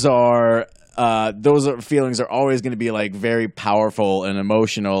 Those feelings are always going to be, like, very powerful and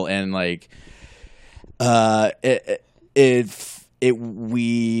emotional, and, like,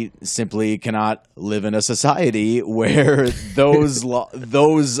 we simply cannot live in a society where those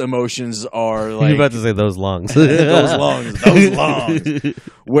emotions are like. You're about to say those lungs. those lungs.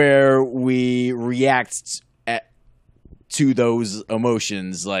 Where we react to those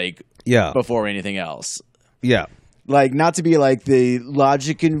emotions, like, before anything else. Yeah. Like, not to be like the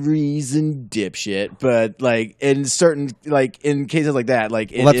logic and reason dipshit, but like in cases like that, like,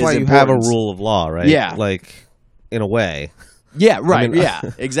 that's why you have a rule of law, right? Yeah. Like, in a way. Yeah, right. I mean, yeah,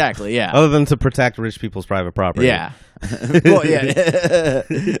 exactly. Yeah. Other than to protect rich people's private property. Yeah. Well, yeah.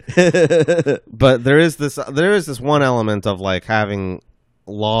 But there is this one element of, like, having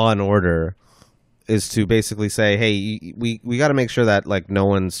law and order is to basically say, hey, we got to make sure that, like, no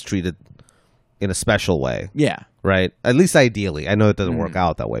one's treated in a special way. Yeah. Right? At least ideally. I know it doesn't work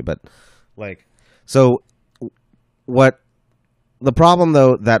out that way, but, like, so what the problem,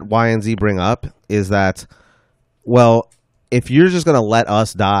 though, that Y and Z bring up is that, well, if you're just going to let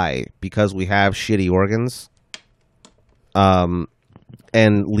us die because we have shitty organs,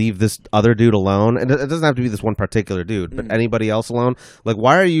 and leave this other dude alone, and it doesn't have to be this one particular dude, but anybody else alone, like,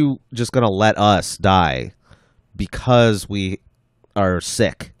 why are you just going to let us die because we are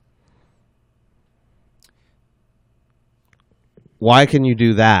sick? Why can you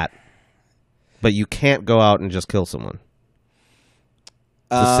do that, but you can't go out and just kill someone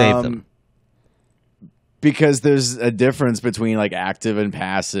to save them? Because there's a difference between, like, active and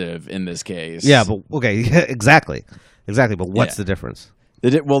passive in this case. Yeah, but okay, exactly. But what's the difference? The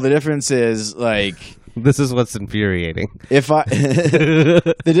difference is, like, this is what's infuriating.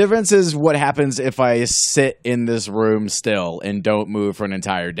 The difference is what happens if I sit in this room still and don't move for an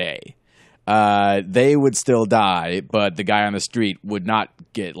entire day. They would still die, but the guy on the street would not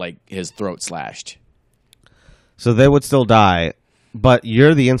get, like, his throat slashed. So they would still die, but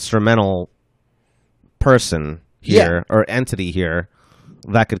you're the instrumental person here, or entity here,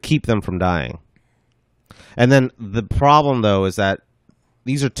 that could keep them from dying. And then the problem, though, is that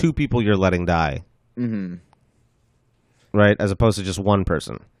these are two people you're letting die. Mm-hmm. Right? As opposed to just one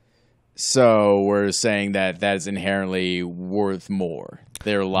person. So we're saying that is inherently worth more.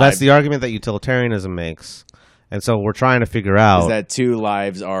 Their lives. That's the argument that utilitarianism makes. And so we're trying to figure out... Is that 2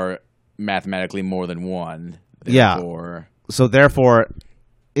 lives are mathematically more than 1. Therefore, So therefore,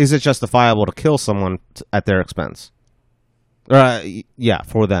 is it justifiable to kill someone at their expense?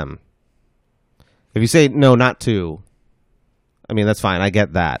 For them. If you say, no, not 2, I mean, that's fine. I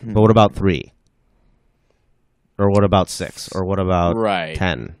get that. But what about 3? Or what about 6? Or what about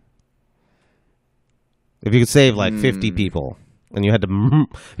 10? If you could save like 50 people and you had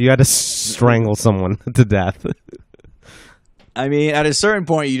to strangle someone to death. I mean, at a certain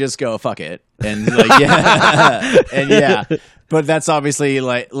point, you just go fuck it, and But that's obviously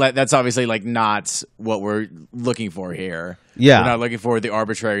like not what we're looking for here. Yeah, we're not looking for the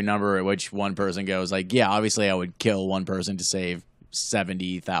arbitrary number at which one person goes like, yeah, obviously I would kill one person to save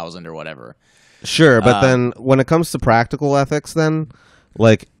 70,000 or whatever. Sure, but then when it comes to practical ethics, then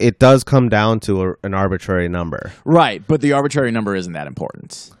like it does come down to an arbitrary number, right? But the arbitrary number isn't that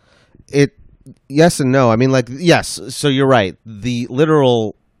important. Yes and no. I mean, like, yes. So you're right. The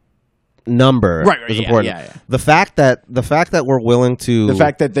literal number is important. Yeah. The fact that we're willing to... The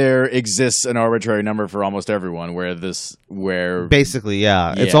fact that there exists an arbitrary number for almost everyone where... Basically,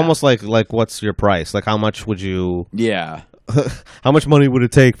 yeah. It's almost like what's your price? Like, how much would you... Yeah. How much money would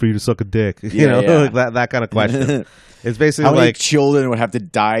it take for you to suck a dick? Like that kind of question. It's basically how many like... children would have to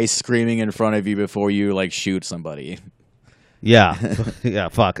die screaming in front of you before you, like, shoot somebody? Yeah, yeah.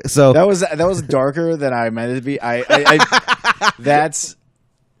 Fuck. So that was darker than I meant it to be. That's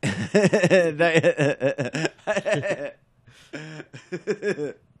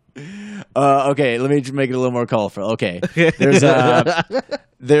okay. Let me make it a little more colorful. Okay,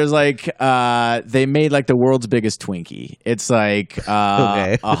 there's like they made like the world's biggest Twinkie. It's like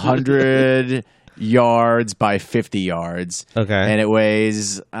 100 yards by 50 yards. Okay. And it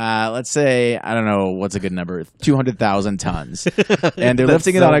weighs, let's say, I don't know, what's a good number? 200,000 tons. And they're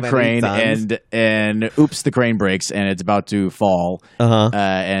lifting it on a crane, and oops, the crane breaks, and it's about to fall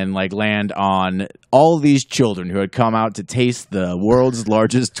and like land on all these children who had come out to taste the world's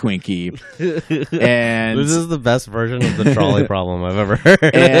largest Twinkie. And this is the best version of the trolley problem I've ever heard.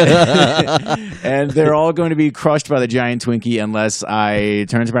 And they're all going to be crushed by the giant Twinkie unless I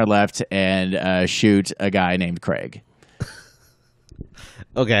turn to my left and shoot a guy named Craig.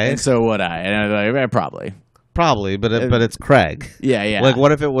 Okay. And so would I? And I was like, probably, but it's Craig. Yeah. Like,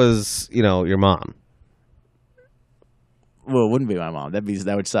 what if it was, your mom? Well, it wouldn't be my mom. That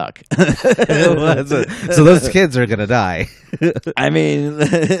would suck. So those kids are gonna die. I mean,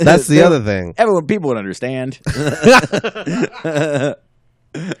 that's the other thing. People would understand.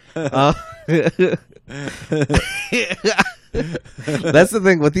 That's the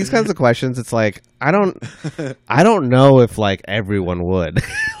thing with these kinds of questions. It's like I don't know if like everyone would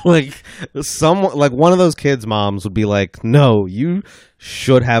like one of those kids' moms would be like, no, you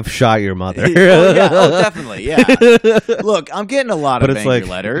should have shot your mother. Definitely, yeah. Look, I'm getting a lot of angry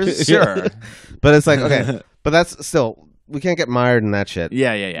letters, sure, but it's like okay, but that's still. We can't get mired in that shit.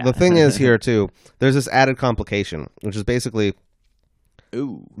 Yeah. The thing is here too. There's this added complication, which is basically.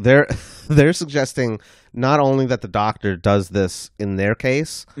 Ooh. They're suggesting not only that the doctor does this in their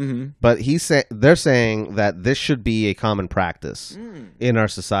case, but they're saying that this should be a common practice in our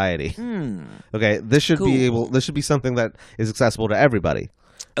society. Okay, this should be something that is accessible to everybody,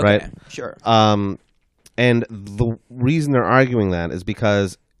 right? Sure. And the reason they're arguing that is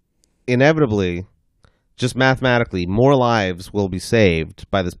because inevitably, just mathematically, more lives will be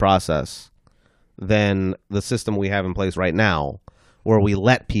saved by this process than the system we have in place right now, where we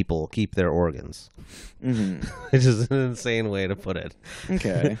let people keep their organs. Which is an insane way to put it.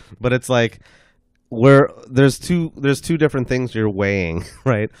 Okay. But it's like there's two different things you're weighing,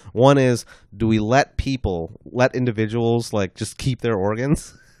 right? One is, do we let individuals like just keep their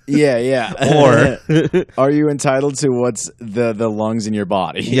organs? Yeah. Or are you entitled to what's the lungs in your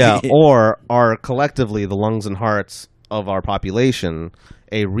body? Yeah, or are collectively the lungs and hearts of our population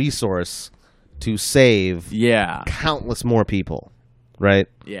a resource to save countless more people? Right?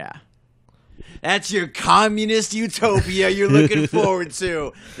 Yeah. That's your communist utopia you're looking forward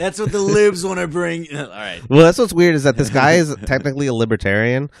to. That's what the libs want to bring. All right. Well, that's what's weird is that this guy is technically a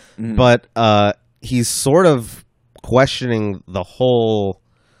libertarian, but he's sort of questioning the whole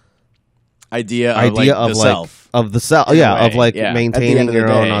idea of the self. Of the self. Yeah, of like maintaining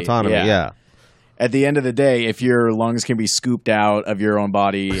your own autonomy. Yeah. At the end of the day, if your lungs can be scooped out of your own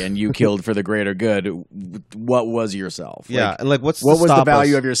body and you killed for the greater good, what was yourself? Yeah, and like what was the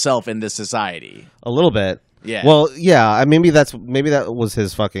value of yourself in this society? A little bit. Yeah. Well, yeah. Maybe that was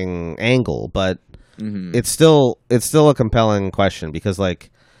his fucking angle, but it's still a compelling question because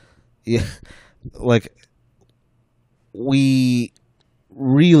like yeah, like we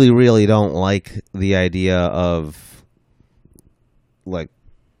really, really don't like the idea of like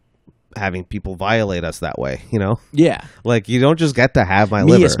having people violate us that way, you know? Yeah. Like you don't just get to have my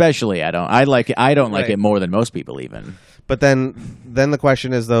Me liver. especially, I don't. I don't like Right. it more than most people even. But then the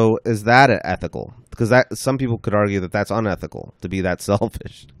question is though, is that ethical? Because that some people could argue that that's unethical to be that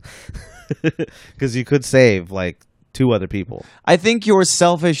selfish. Because you could save like 2 other people. I think your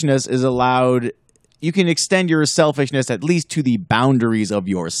selfishness is allowed. You can extend your selfishness at least to the boundaries of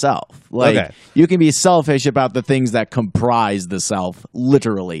yourself. Like Okay. you can be selfish about the things that comprise the self,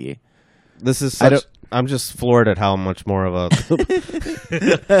 literally. This is I such. I'm just floored at how much more of a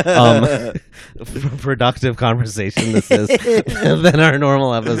productive conversation this is than our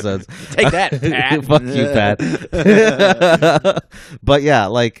normal episodes. Take that, Pat. Fuck you, Pat. But yeah,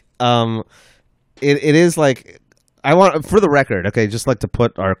 like, it is like, I want, for the record, okay, just like to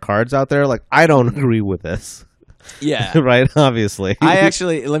put our cards out there, like, I don't agree with this. Yeah. Right, obviously. I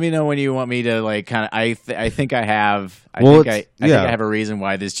actually let me know when you want me to like kind of. I think I have. I Well, think I think I have a reason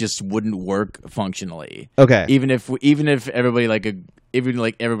why this just wouldn't work functionally. Okay. Even if everybody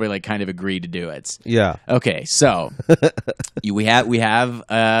everybody kind of agreed to do it. Yeah. Okay, so we have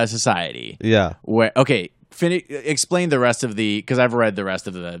a society Yeah. where explain the rest of the because I've read the rest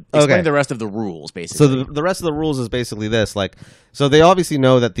of the explain the rest of the rules basically. So the rest of the rules is basically this, like, so they obviously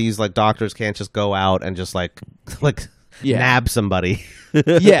know that these like doctors can't just go out and just like Yeah. nab somebody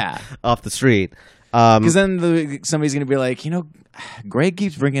Yeah. off the street. Because then somebody's going to be like, Greg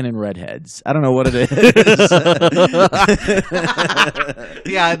keeps bringing in redheads. I don't know what it is.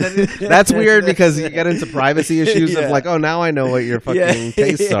 Yeah, that's weird because you get into privacy issues Yeah. of like, oh, now I know what your fucking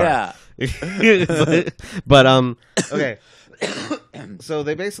tastes are. Yeah. but okay. So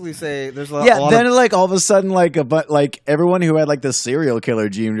they basically say there's a Yeah, lot then of, like all of a sudden like everyone who had like the serial killer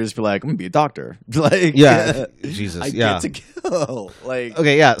gene would just be like, I'm gonna be a doctor. Like yeah, Jesus, I yeah. get to kill. Like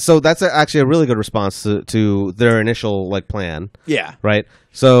Okay, yeah. So that's actually a really good response to their initial like plan, yeah. right?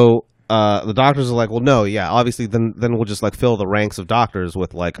 So the doctors are like, well, no, yeah, obviously, then we'll just like fill the ranks of doctors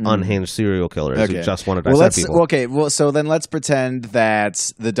with like unhinged serial killers who just want to dissect people. Okay, well, so then let's pretend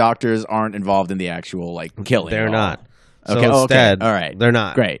that the doctors aren't involved in the actual like killing. They're at all. not. So Okay, instead, all right, they're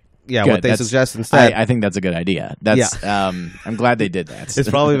not. Great. Yeah, Good. what they That's- suggest instead. I think that's a good idea. That's I'm glad they did that. It's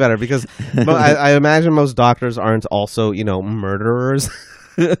probably better because I imagine most doctors aren't also, murderers,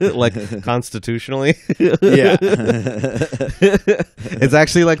 like constitutionally. Yeah. It's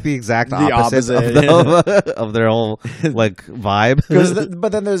actually like the exact opposite. Of their whole like vibe.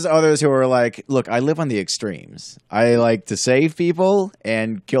 But then there's others who are like, look, I live on the extremes. I like to save people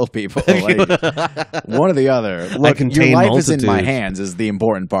and kill people. Like, one or the other. Look, contain your life is in my multitudes. hands is the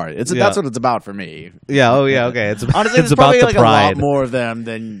important part. Yeah. That's what it's about for me. Yeah. Oh, yeah. Okay. It's Honestly, it's there's about probably the like pride. a lot more of them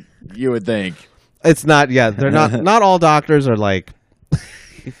than you would think. It's not. Yeah, they're not. Not all doctors are like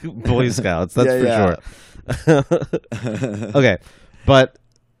Boy Scouts. That's Yeah, for sure. Okay, but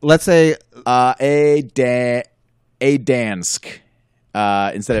let's say A Dansk.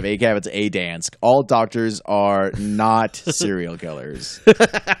 Instead of ACAB, it's A Dansk. All doctors are not serial killers.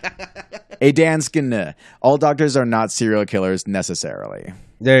 A Dansken. All doctors are not serial killers necessarily.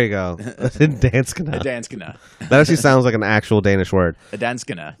 there you go. Danskene. A Danskene. That actually sounds like an actual Danish word. A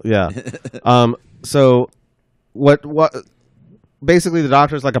Danskene. Yeah. So what basically the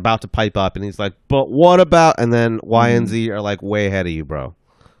doctor's like about to pipe up and he's like, but what about, and then Y and Z are like way ahead of you, bro.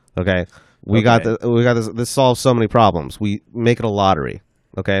 Okay. We got this solves so many problems. We make it a lottery.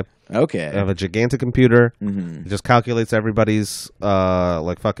 Okay. Okay. I have a gigantic computer. It just calculates everybody's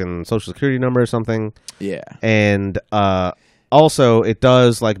like fucking social security number or something. Yeah. And also it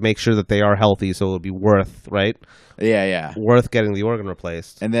does like make sure that they are healthy, so it'll be worth worth getting the organ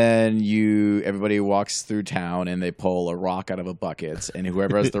replaced. And then everybody walks through town and they pull a rock out of a bucket, and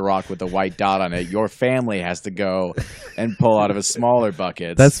whoever has the rock with the white dot on it, your family has to go and pull out of a smaller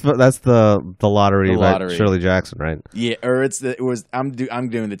bucket. That's the lottery, The by lottery. Shirley Jackson, right? Yeah, or I'm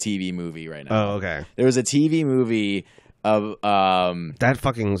doing the TV movie right now. Oh, okay. There was a TV movie of That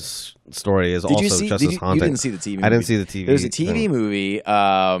fucking story is also just as haunting. You didn't see the TV movie. I didn't see the TV. There's a TV movie.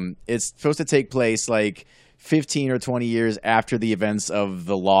 It's supposed to take place like 15 or 20 years after the events of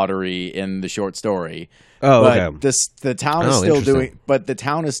the lottery in the short story. Oh, but okay. the town is Oh, still interesting. the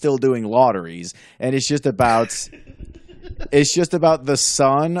town is still doing lotteries, and it's just about the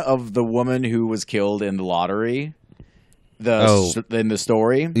son of the woman who was killed in the lottery. In the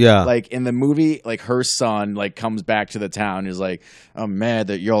story, Yeah. like in the movie, like her son like comes back to the town and is like, I'm mad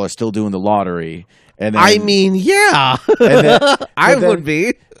that y'all are still doing the lottery. And then, I mean, yeah, I would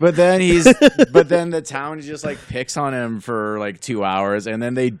be. But then the town just like picks on him for like 2 hours, and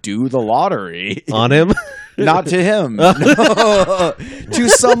then they do the lottery On him? not to him, no, to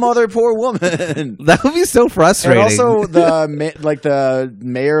some other poor woman. That would be so frustrating. And also, the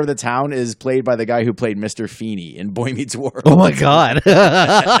mayor of the town is played by the guy who played Mr. Feeney in Boy Meets World. Oh my god.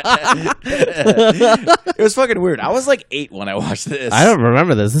 It was fucking weird. I was like 8 when I watched this. I don't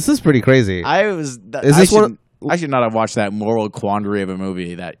remember this. This is pretty crazy. I should not have watched that moral quandary of a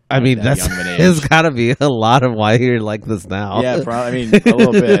movie. That that's young of an age. there's got to be a lot of why you're like this now. Yeah, probably. I mean, a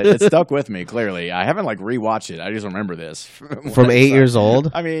little bit. It stuck with me. Clearly, I haven't like rewatched it. I just remember this From 8 years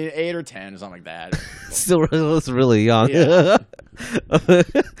old. I mean, 8 or 10 or something like that. Still really young. Yeah.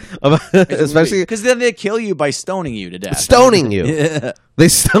 Especially because then they kill you by stoning you to death. Stoning you. Yeah. They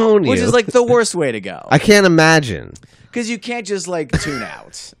stone you, Which is like the worst way to go. I can't imagine. Because you can't just like tune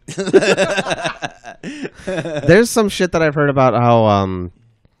out. There's some shit that I've heard about how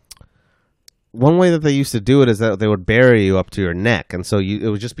one way that they used to do it is that they would bury you up to your neck, and so it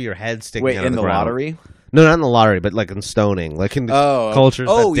would just be your head sticking out of in the the ground. lottery? No, not in the lottery, but like in stoning, like in the cultures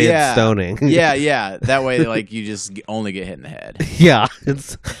that did stoning. Yeah. That way, like you just only get hit in the head. Yeah,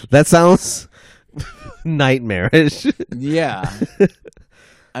 that sounds nightmarish. Yeah.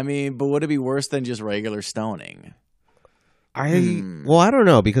 I mean, but would it be worse than just regular stoning? Well, I don't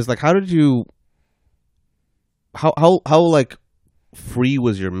know, because like how like free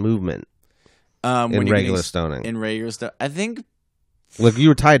was your movement in regular stoning? In regular stoning, I think like you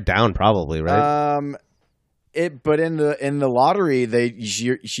were tied down probably, right? But in the lottery,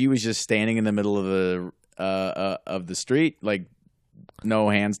 she was just standing in the middle of the street, like no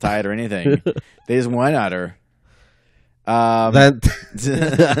hands tied or anything. They just went at her. I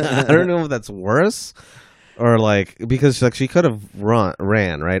don't know if that's worse. Or like because like she could have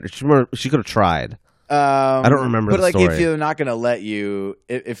ran, right? She could have tried. I don't remember. But the story. If you're not going to let you,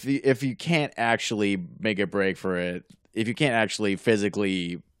 if you can't actually make a break for it, if you can't actually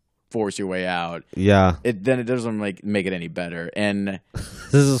physically force your way out, yeah, then it doesn't make it any better. And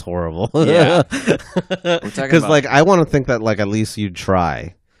this is horrible. Yeah, because like I want to think that like at least you'd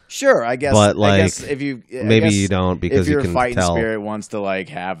try. Sure, I guess. But like, I guess if you you don't because if your you can fighting tell. spirit wants to like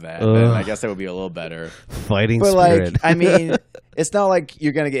have that, then I guess that would be a little better. Fighting but spirit. Like, I mean, it's not like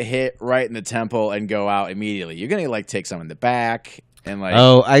you're gonna get hit right in the temple and go out immediately. You're gonna like take some in the back and like.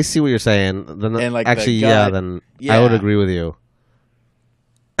 Oh, I see what you're saying. Then and like actually, the gut, then I would agree with you.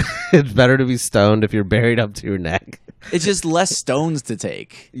 It's better to be stoned if you're buried up to your neck. It's just less stones to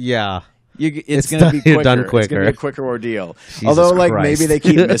take. Yeah. It's going to be quicker. Done quicker. It's going to be a quicker ordeal. Jesus Although, like, Christ. maybe they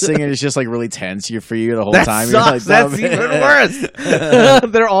keep missing and it's just, like, really tense for you the whole That time. sucks. You're like, That's even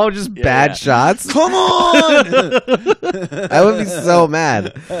worse. They're all just bad shots. Come on! I would be so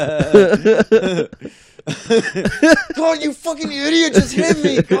mad. God, you fucking idiot just hit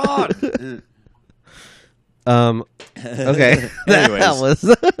me! God! Okay.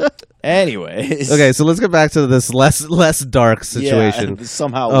 Anyways. Okay, so let's get back to this less dark situation. Yeah,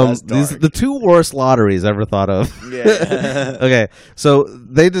 somehow less dark. The two worst lotteries ever thought of. Yeah. Okay, so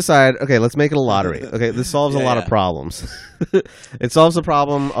they decide, okay, let's make it a lottery. Okay, this solves a lot of problems. It solves the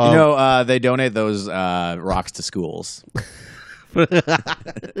problem of... they donate those rocks to schools.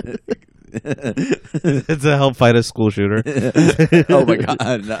 To help fight a school shooter. Oh my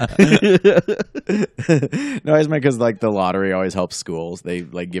god! No, it's because like the lottery always helps schools. They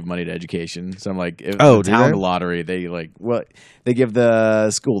like give money to education. So I'm like, if the town lottery, they they give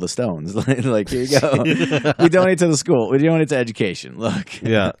the school the stones. Like here you go. We donate to the school. We donate to education. Look.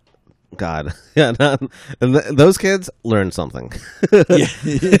 Yeah. God, yeah, and those kids learn something. Yeah,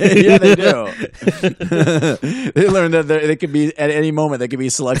 they do. They learn that they could be at any moment. They could be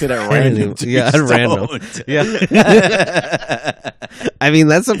selected at random. At random. Yeah. I mean,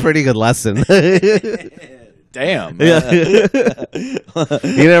 that's a pretty good lesson. Damn. Yeah.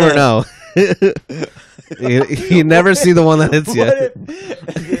 You never know. You never see the one that hits you.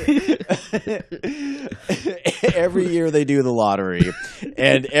 Every year they do the lottery,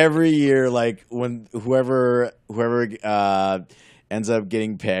 and every year, like when whoever ends up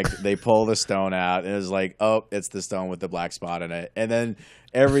getting picked, they pull the stone out, and it's like, oh, it's the stone with the black spot in it. And then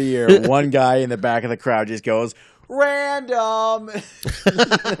every year, one guy in the back of the crowd just goes, random.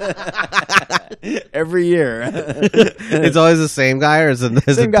 Every year. It's always the same guy, or is it a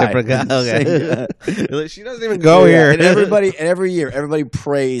different guy? Okay. Guy. She doesn't even go here. And every year, everybody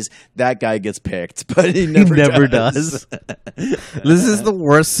prays that guy gets picked, but he never does. This is the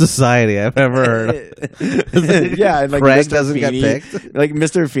worst society I've ever heard of. Yeah, and like Craig Mr. doesn't Feeney, get picked. Like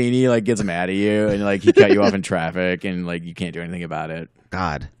Mr. Feeney like gets mad at you and like he cut you off in traffic and like you can't do anything about it.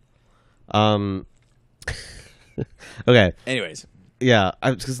 God. Okay. Anyways, Yeah,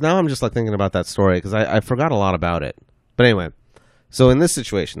 because now I'm just like thinking about that story because I forgot a lot about it. But anyway, so in this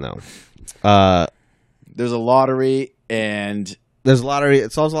situation though, there's a lottery and there's a lottery.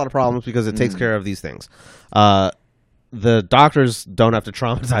 It solves a lot of problems because it takes care of these things. The doctors don't have to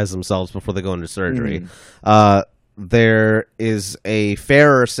traumatize themselves before they go into surgery. There is a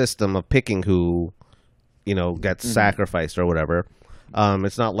fairer system of picking who, gets sacrificed or whatever.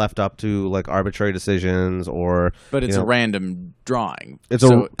 It's not left up to like arbitrary decisions but it's a random drawing. It's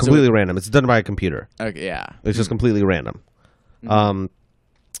completely random. It's done by a computer. Okay, yeah. It's just completely random.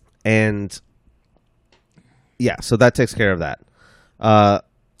 And yeah, so that takes care of that.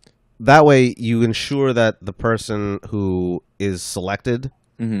 That way you ensure that the person who is selected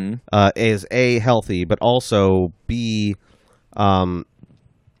is A, healthy, but also B,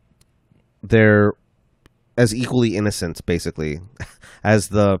 they're as equally innocent, basically, as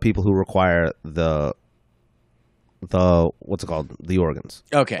the people who require the what's it called? The organs.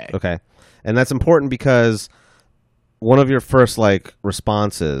 Okay. Okay. And that's important because one of your first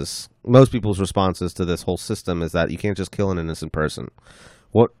responses, most people's responses to this whole system is that you can't just kill an innocent person.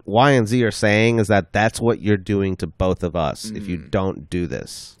 What Y and Z are saying is that that's what you're doing to both of us if you don't do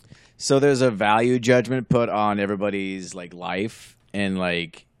this. So there's a value judgment put on everybody's life and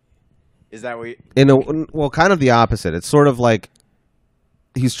is that what well, kind of the opposite. It's sort of like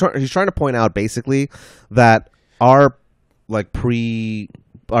he's trying to point out basically that our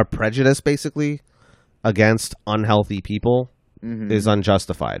prejudice basically against unhealthy people is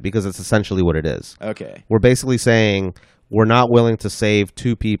unjustified because it's essentially what it is. Okay. We're basically saying we're not willing to save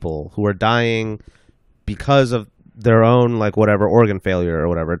two people who are dying because of their own whatever organ failure or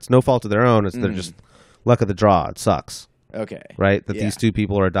whatever. It's no fault of their own. It's they're just luck of the draw. It sucks. Okay. Right? That these two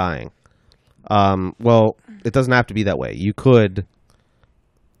people are dying. Well, it doesn't have to be that way. You could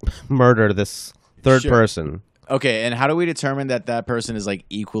murder this third person. Okay, and how do we determine that person is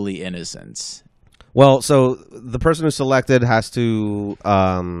equally innocent? Well, so the person who's selected has to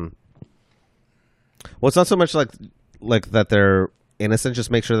well, it's not so much like that they're innocent, just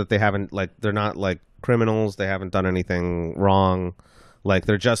make sure that they haven't they're not criminals, they haven't done anything wrong.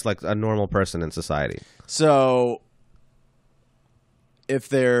 They're just a normal person in society. So if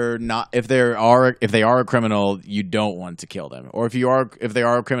they are a criminal, you don't want to kill them, or if they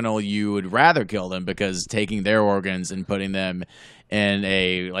are a criminal, you would rather kill them because taking their organs and putting them in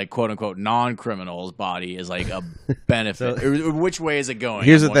a quote unquote non-criminal's body is a benefit. So, which way is it going?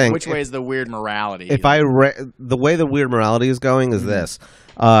 Here's the thing: which way is the weird morality? If the way the weird morality is going is this: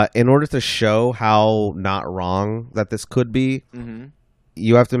 in order to show how not wrong that this could be,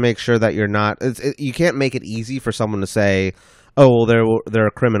 you have to make sure that you're not. You can't make it easy for someone to say, "Oh, well, they're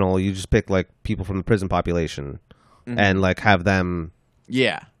a criminal." You just pick people from the prison population and have them.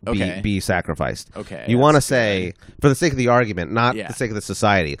 Yeah. Okay. Be sacrificed. Okay. You want to say, for the sake of the argument, not the sake of the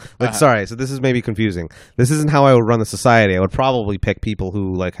society. Sorry, so this is maybe confusing. This isn't how I would run the society. I would probably pick people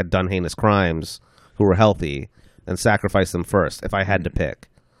who had done heinous crimes, who were healthy, and sacrifice them first if I had to pick.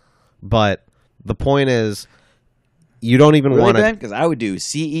 But the point is, you don't even want to. Because I would do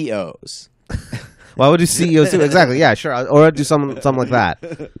CEOs. Well, I would do CEOs too. Exactly. Yeah, sure. Or I'd do something like that.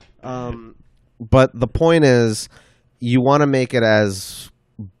 But the point is, you want to make it as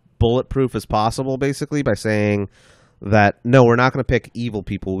bulletproof as possible, basically, by saying that, no, we're not going to pick evil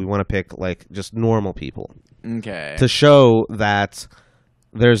people. We want to pick, just normal people. Okay. To show that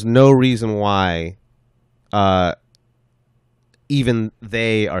there's no reason why even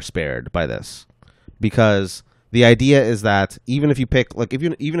they are spared by this. Because the idea is that even if you pick,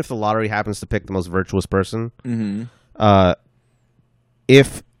 even if the lottery happens to pick the most virtuous person,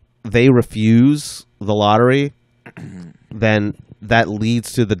 if they refuse the lottery, then that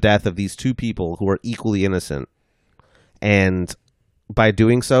leads to the death of these two people who are equally innocent. And by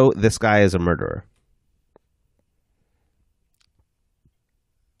doing so, this guy is a murderer.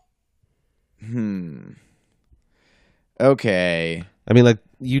 Okay. I mean,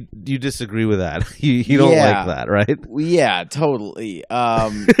 you disagree with that. You don't like that, right? Yeah, totally.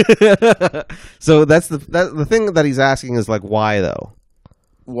 So that's the thing that he's asking is why though?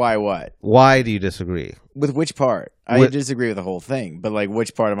 Why what? Why do you disagree? With which part? I disagree with the whole thing, but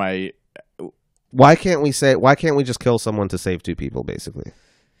which part am I? Why can't we just kill someone to save two people, basically?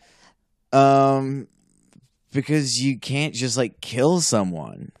 Because you can't just kill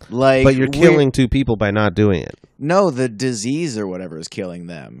someone. But you're killing two people by not doing it. No, the disease or whatever is killing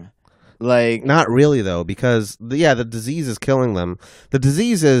them. Not really though, because the disease is killing them. The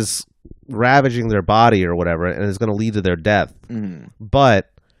disease is ravaging their body or whatever, and is going to lead to their death. But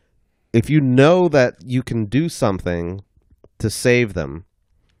if you know that you can do something to save them,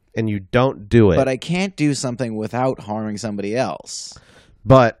 and you don't do it. But I can't do something without harming somebody else.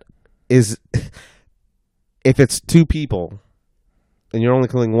 But if it's two people and you're only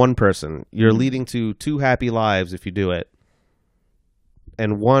killing one person, you're leading to two happy lives if you do it,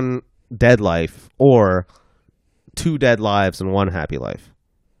 and one dead life, or two dead lives and one happy life.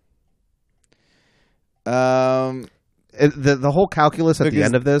 The whole calculus at the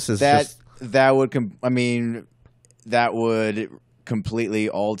end of this is that would completely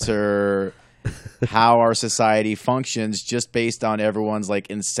alter how our society functions just based on everyone's like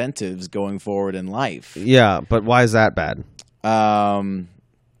incentives going forward in life. Yeah, but why is that bad?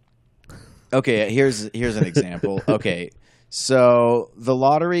 Okay, here's an example. Okay, so the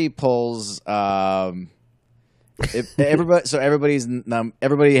lottery pulls.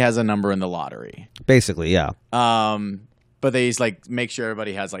 Everybody has a number in the lottery. Basically, yeah. But they like make sure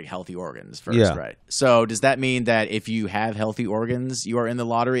everybody has like healthy organs first, right? So does that mean that if you have healthy organs, you are in the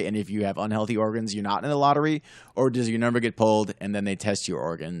lottery, and if you have unhealthy organs, you're not in the lottery? Or does your number get pulled and then they test your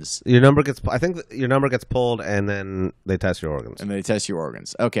organs? I think your number gets pulled and then they test your organs. And they test your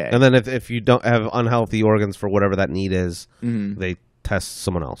organs. Okay. And then if you don't have unhealthy organs for whatever that need is, they test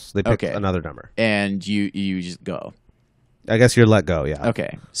someone else. They pick another number. And you just go. I guess you're let go, yeah.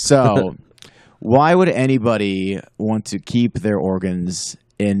 Okay. So why would anybody want to keep their organs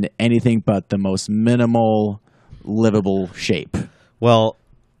in anything but the most minimal, livable shape? Well,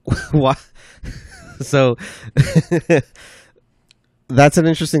 why? So that's an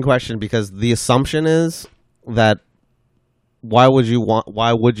interesting question, because the assumption is that why would you want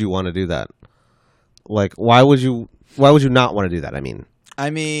to do that? Like, why would you not want to do that? I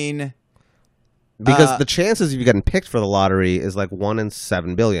mean, because the chances of you getting picked for the lottery is like 1 in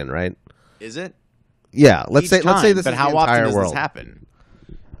 7 billion, right? Is it? Yeah. Let's say this but is how the entire often does world. this happen?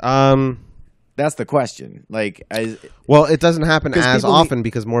 That's the question. Like, well, it doesn't happen as often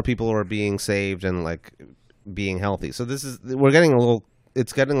because more people are being saved and like being healthy. So it's getting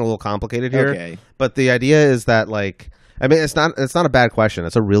a little complicated here. Okay. But the idea is that, like, I mean, it's not a bad question.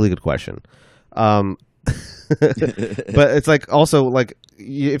 It's a really good question. But it's like also like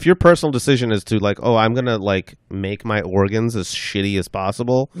if your personal decision is to like, oh, I'm gonna like make my organs as shitty as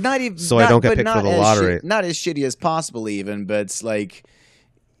possible, I don't get picked for the lottery. Not as shitty as possible, even, but it's like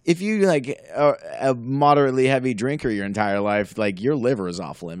if you like are a moderately heavy drinker your entire life, like your liver is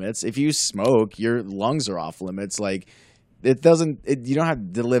off limits. If you smoke, your lungs are off limits. Like you don't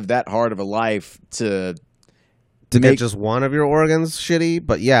have to live that hard of a life to get just one of your organs shitty,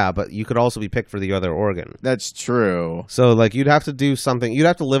 but you could also be picked for the other organ. That's true. So, like, you'd have to do something. You'd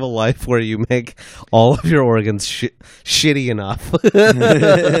have to live a life where you make all of your organs shitty enough.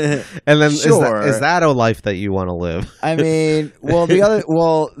 And then sure. Is that a life that you want to live? I mean,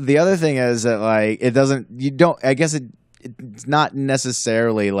 the other thing is that, like, it's not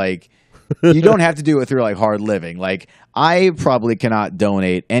necessarily like you don't have to do it through like hard living. Like, I probably cannot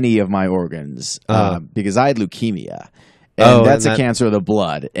donate any of my organs because I had leukemia, and that's a cancer of the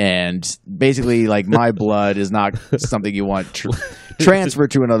blood. And basically, like, my blood is not something you want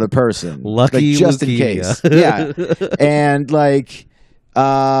transferred to another person. Lucky, like, just leukemia. in case. Yeah, and like,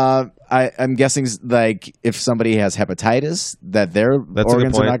 I'm guessing like if somebody has hepatitis, that their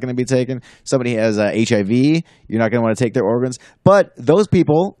organs are not going to be taken. Somebody has HIV, you're not going to want to take their organs. But those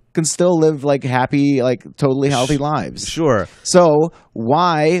people can still live like happy, like totally healthy lives. Sure. So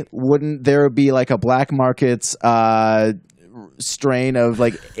why wouldn't there be like a black market strain of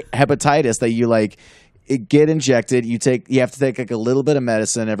like hepatitis that you like get injected? You have to take like a little bit of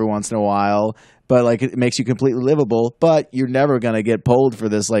medicine every once in a while, but like it makes you completely livable. But you're never gonna get pulled for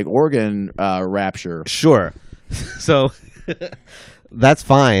this like organ rapture. Sure. So that's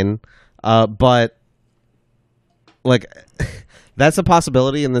fine, but like. That's a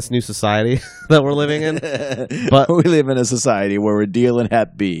possibility in this new society that we're living in. But we live in a society where we're dealing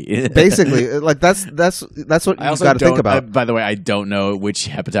Hep B. Basically, like that's what you got to think about. By the way, I don't know which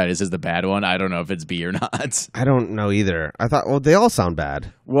hepatitis is the bad one. I don't know if it's B or not. I don't know either. I thought, well, they all sound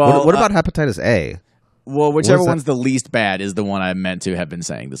bad. Well, what about hepatitis A? Well, whichever one's the least bad is the one I meant to have been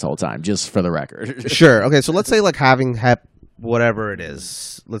saying this whole time, just for the record. Sure. Okay, so let's say like having whatever it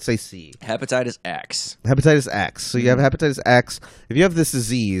is. Let's say C. Hepatitis X. Hepatitis X. So you have hepatitis X. If you have this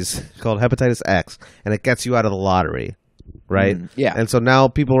disease called hepatitis X and it gets you out of the lottery, right? Yeah. And so now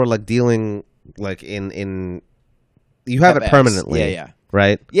people are like dealing like in you have Hep it permanently. X. Yeah.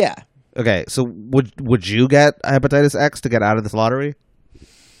 Right? Yeah. Okay. So would you get hepatitis X to get out of this lottery?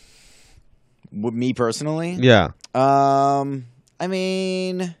 With me personally? Yeah. I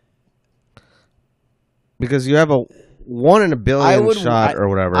mean, because you have a 1 in a billion shot or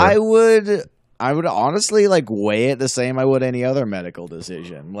whatever. I I would honestly like weigh it the same I would any other medical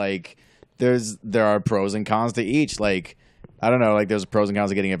decision. Like there are pros and cons to each. Like I don't know, like there's pros and cons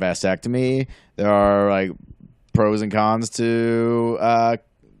to getting a vasectomy. There are like pros and cons to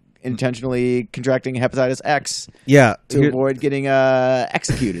intentionally contracting hepatitis X. Yeah, to avoid getting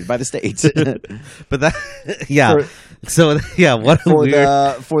executed by the state. But that, yeah. What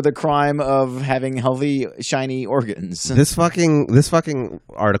for the crime of having healthy, shiny organs. This fucking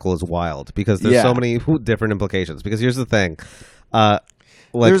article is wild because there's so many different implications. Because here's the thing,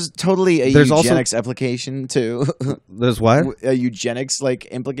 there's totally a eugenics application too. There's what? A eugenics like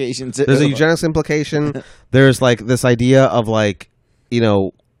implication too. There's a eugenics implication. There's like this idea of like,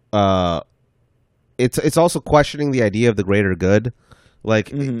 it's also questioning the idea of the greater good.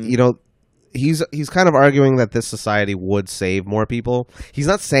 Like, he's kind of arguing that this society would save more people. He's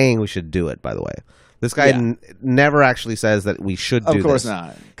not saying we should do it, by the way. This guy never actually says that we should do this. Of course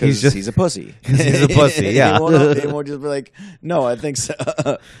not, because he's a pussy. He's a pussy, yeah. He won't just be like, no, I think so.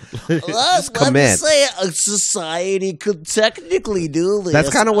 Just commit. Say a society could technically do this.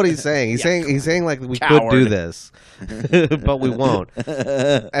 That's kind of what he's saying. He's saying like we could do this, but we won't.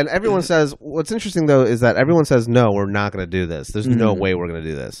 And everyone says, what's interesting though is that everyone says, no, we're not going to do this. There's no way we're going to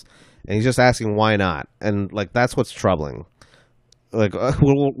do this. And he's just asking why not. And like that's what's troubling. Like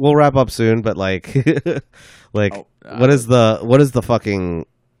we'll wrap up soon, but like, what is the fucking?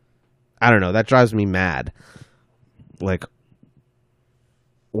 I don't know. That drives me mad. Like,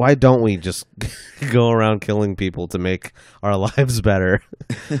 why don't we just go around killing people to make our lives better,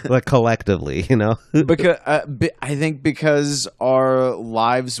 like collectively? Because I think because our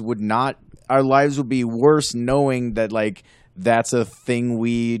lives would be worse knowing that like that's a thing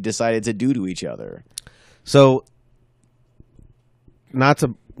we decided to do to each other. So. Not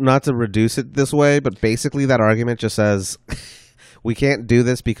to reduce it this way, but basically that argument just says we can't do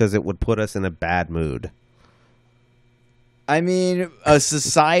this because it would put us in a bad mood. I mean, a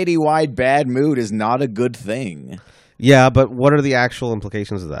society-wide bad mood is not a good thing. Yeah, but what are the actual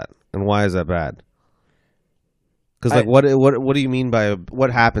implications of that, and why is that bad? Because like, what do you mean by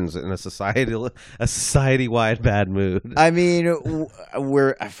what happens in a society-wide bad mood? I mean,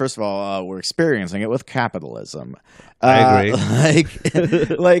 we're experiencing it with capitalism. I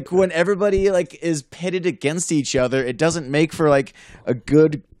agree. Like when everybody like is pitted against each other, it doesn't make for like a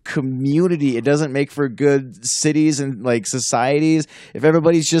good community. It doesn't make for good cities and like societies. If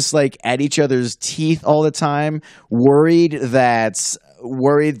everybody's just like at each other's teeth all the time, worried that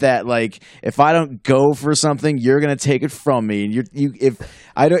like if I don't go for something, you're gonna take it from me, and if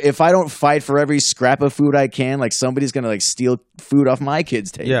I don't fight for every scrap of food I can, like somebody's gonna like steal food off my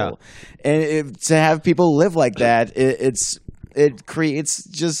kid's table. Yeah. And to have people live like that, it creates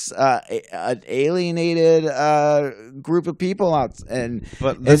just an alienated group of people out.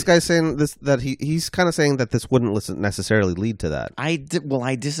 But this guy's saying he's kind of saying that this wouldn't necessarily lead to that. I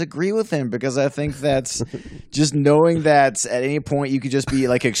disagree with him because I think that's just knowing that at any point you could just be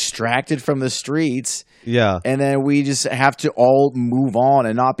like extracted from the streets. Yeah. And then we just have to all move on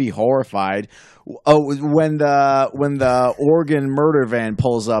and not be horrified. Oh, when the Oregon murder van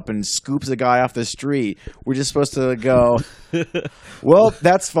pulls up and scoops a guy off the street, we're just supposed to go, well,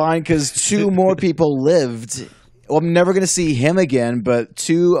 that's fine because 2 more people lived. Well, I'm never going to see him again, but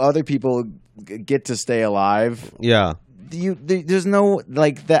 2 other people get to stay alive. Yeah. There's no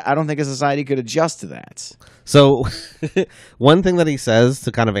like that. I don't think a society could adjust to that. So one thing that he says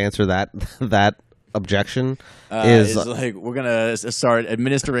to kind of answer that objection is like we're gonna start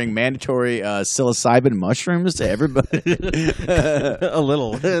administering mandatory psilocybin mushrooms to everybody. A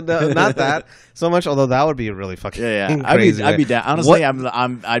little, no, not that so much. Although that would be a really fucking crazy. I'd be down. Honestly,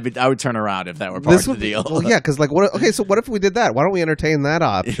 I would turn around if that were part of the deal. Well, yeah, because like so what if we did that? Why don't we entertain that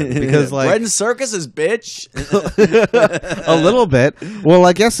option? Because like red circuses, bitch. A little bit. Well,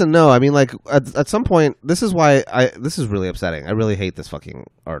 like yes and no. I mean, like at some point, this is why this is really upsetting. I really hate this fucking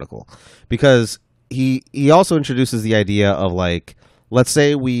article because. He also introduces the idea of like, let's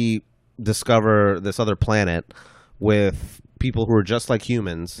say we discover this other planet with people who are just like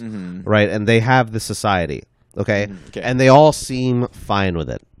humans, right? And they have this society, okay? And they all seem fine with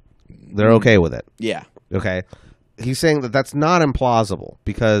it. They're okay with it. Yeah. Okay. He's saying that that's not implausible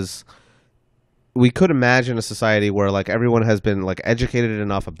because we could imagine a society where like everyone has been like educated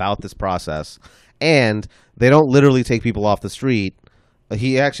enough about this process and they don't literally take people off the street.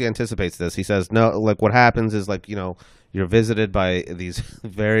 He actually anticipates this. He says, no, like what happens is like, you're visited by these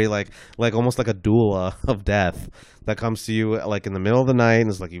very like almost like a doula of death that comes to you like in the middle of the night and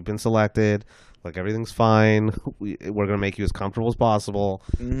is like, you've been selected. Like everything's fine. We're going to make you as comfortable as possible.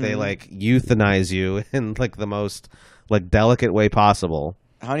 They like euthanize you in like the most like delicate way possible.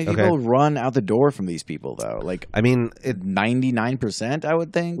 How many Okay. people run out the door from these people, though? Like I mean, 99%, I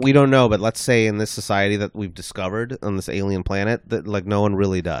would think. we don't know, but let's say in this society that we've discovered on this alien planet, that like no one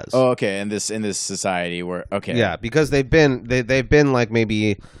really does. Oh, okay. In this society where Yeah, because they've been like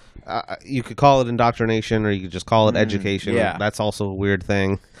maybe you could call it indoctrination or you could just call it education. yeah. That's also a weird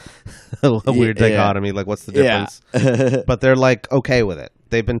thing, a weird dichotomy. Like, what's the difference? Yeah. But they're like okay with it.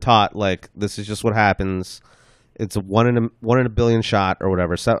 They've been taught like this is just what happens. It's a one in a billion shot or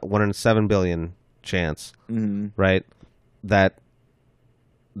whatever, 1 in 7 billion chance, right? That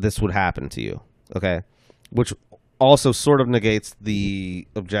this would happen to you, okay? Which also sort of negates the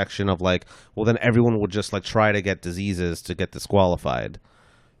objection of like, well, then everyone would just like try to get diseases to get disqualified,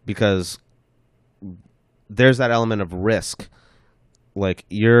 because there's that element of risk. Like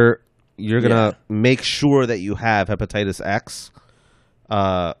you're gonna make sure that you have hepatitis X,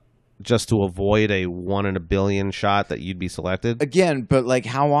 just to avoid a 1 in a billion shot that you'd be selected. Again, but like,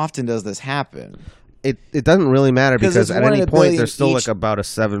 how often does this happen? It doesn't really matter because it's at 1 in any a point billion there's still each. like about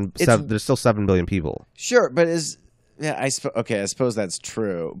there's still 7 billion people. Sure, but I suppose that's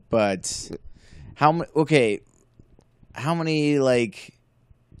true. But how many like?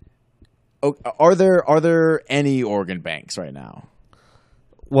 Are there any organ banks right now?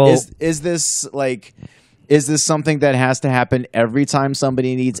 Well, Is this something that has to happen every time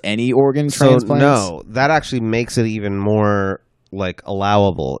somebody needs any organ transplants? no, that actually makes it even more like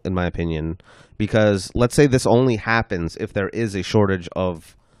allowable, in my opinion, because let's say this only happens if there is a shortage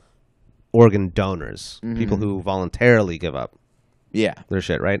of organ donors, people who voluntarily give up Yeah. their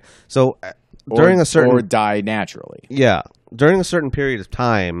shit, right? So during a certain or die naturally. during a certain period of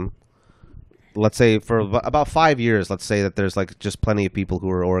time, let's say for about 5 years, let's say that there's like just plenty of people who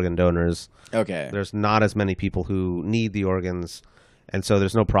are organ donors. Okay. There's not as many people who need the organs, and so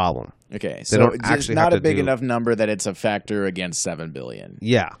there's no problem. Okay. They So don't it's actually not have a to big do- enough number that it's a factor against 7 billion.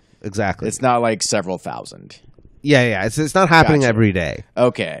 Yeah, exactly. It's not like several thousand. yeah. It's not happening Gotcha. every day.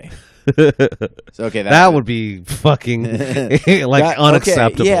 Okay. So okay, That would be fucking like that-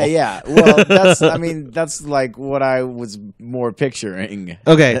 unacceptable. Okay, yeah. Well, that's like what I was more picturing.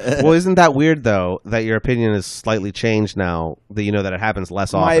 Okay. Well, isn't that weird though that your opinion is slightly changed now that you know that it happens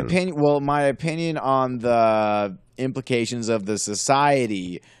less My often? my opinion on the implications of the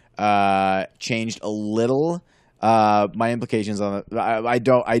society changed a little. My implications on I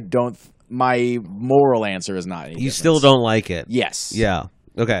don't. My moral answer is not. Any You still difference. don't like it. Yes. Yeah.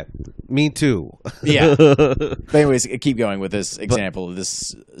 Okay. Me too. Yeah. But anyways, keep going with this example of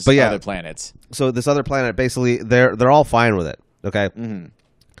this yeah. other planet. So this other planet, basically, they're all fine with it. Okay. Mm-hmm.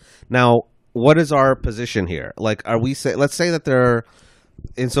 Now, what is our position here? Like, let's say that there,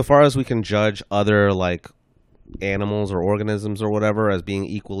 insofar as we can judge other like animals or organisms or whatever as being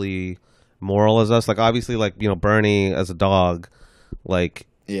equally moral as us. Like, obviously, like Bernie as a dog, like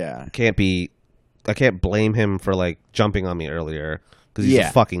Yeah. I can't blame him for like jumping on me earlier. Because he's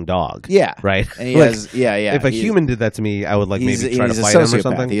a fucking dog. Yeah. Right? And he Like, has, yeah. If a human did that to me, I would like maybe try to he's fight a him or sociopath.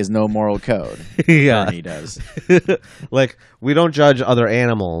 something. He has no moral code. Yeah. Bernie does. Like, we don't judge other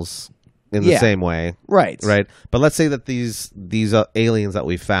animals in the same way. Right. Right? But let's say that these aliens that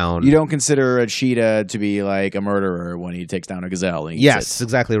we found. You don't consider a cheetah to be like a murderer when he takes down a gazelle. And eats Yes, it.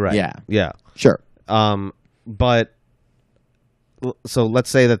 exactly right. Yeah. Yeah. Sure. But so let's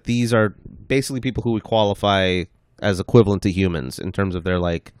say that these are basically people who would qualify as equivalent to humans in terms of their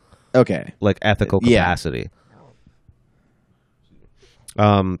like Okay. ethical Yeah. capacity.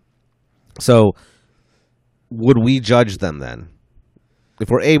 So would we judge them then? If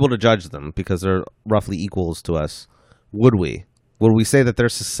we're able to judge them because they're roughly equals to us, would we? Would we say that their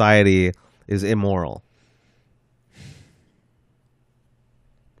society is immoral?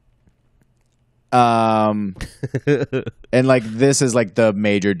 And like this is like the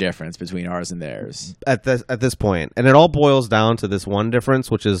major difference between ours and theirs. At this point, and it all boils down to this one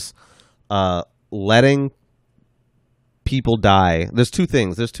difference, which is letting people die. There's two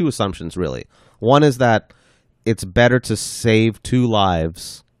things. There's two assumptions, really. One is that it's better to save two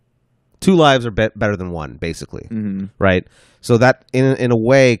lives. Two lives are better than one, basically, right? So that, in a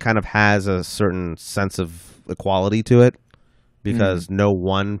way, kind of has a certain sense of equality to it, because no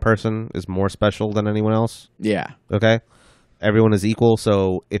one person is more special than anyone else. Yeah. Okay? Everyone is equal,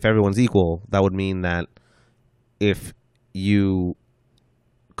 so if everyone's equal, that would mean that if you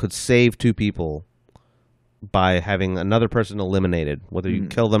could save two people by having another person eliminated, whether you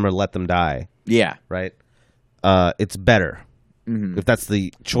kill them or let them die, Yeah. right? It's better if that's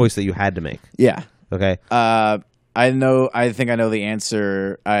the choice that you had to make. Yeah. Okay? I think I know the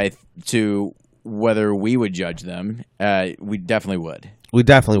answer to whether we would judge them. We definitely would. We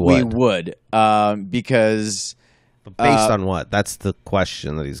definitely would. We would. Because But based on what? That's the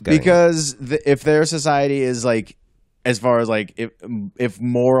question that he's getting. Because if their society is like, as far as like, if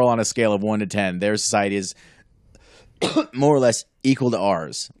moral on a scale of 1 to 10, their society is more or less equal to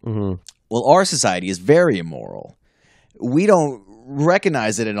ours. Mm-hmm. Well, our society is very immoral. We don't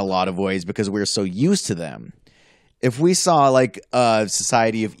recognize it in a lot of ways because we're so used to them. If we saw like a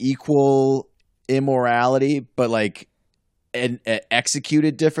society of equal immorality, but like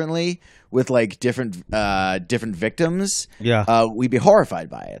executed differently with like different victims, we'd be horrified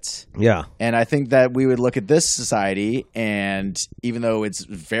by it. Yeah. And I think that we would look at this society, and even though it's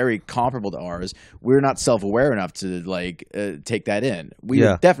very comparable to ours, we're not self-aware enough to like take that in. We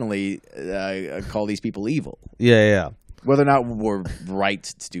would definitely call these people evil. Yeah. Whether or not we're right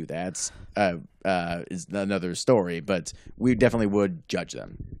to do that is another story, but we definitely would judge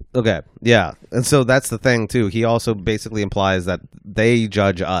them. Okay, yeah. And so that's the thing, too. He also basically implies that they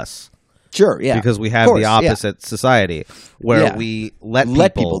judge us. Sure, yeah. Because we have the opposite society where we let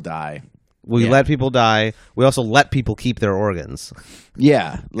people die. We let people die. We also let people keep their organs.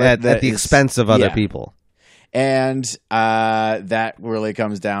 Yeah. At the expense of other people. And that really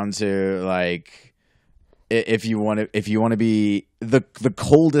comes down to, like, if you want to be the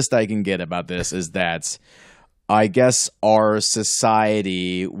coldest I can get about this is that I guess our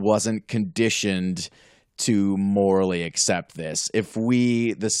society wasn't conditioned to morally accept this. If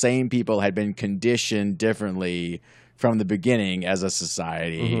we, the same people, had been conditioned differently from the beginning as a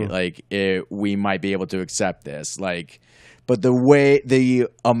society, like we might be able to accept this. Like, but the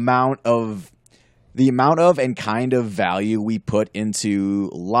amount of and kind of value we put into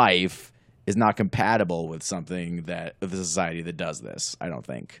life is not compatible with something that with a society that does this. I don't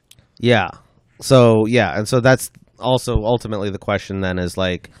think. Yeah. So, yeah, and so that's also ultimately the question then is,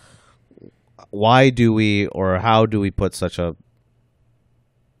 like, why do we or how do we put such a,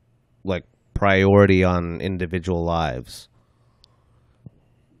 like, priority on individual lives?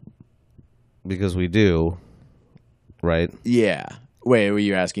 Because we do, right? Yeah. Wait, were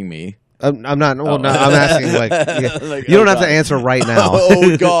you asking me? I'm not. Well, no, I'm asking. Like, like you don't have to answer right now.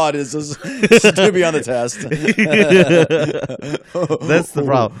 Oh God, this is to be on the test. That's the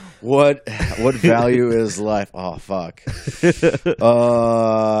problem. What value is life? Oh fuck.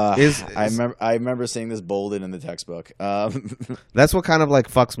 I remember seeing this bolded in the textbook. That's what kind of like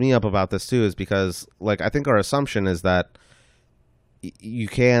fucks me up about this too, is because like I think our assumption is that you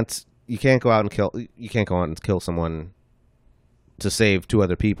can't go out and kill someone to save 2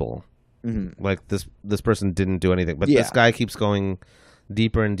 other people. Mm-hmm. Like this person didn't do anything, but this guy keeps going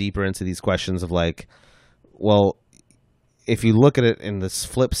deeper and deeper into these questions of like, well, if you look at it in this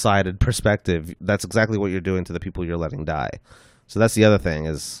flip-sided perspective, that's exactly what you're doing to the people you're letting die. So that's the other thing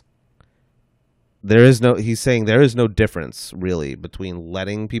is he's saying there is no difference really between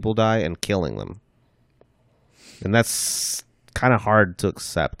letting people die and killing them, and that's kind of hard to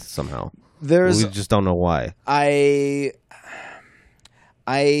accept somehow. We just don't know why.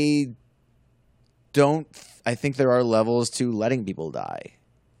 I think there are levels to letting people die.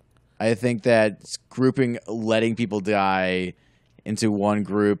 I think that grouping letting people die into one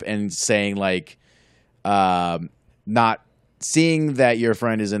group and saying like, not seeing that your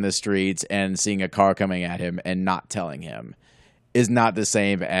friend is in the streets and seeing a car coming at him and not telling him is not the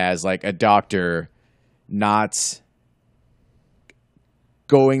same as like a doctor not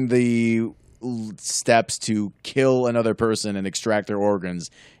going the steps to kill another person and extract their organs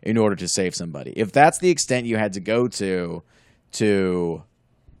in order to save somebody. If that's the extent you had to go to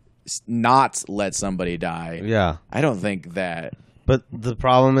not let somebody die, I don't think that. But the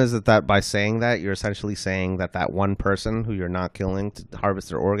problem is that by saying that, you're essentially saying that one person who you're not killing to harvest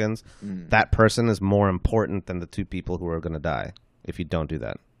their organs, that person is more important than the 2 people who are going to die if you don't do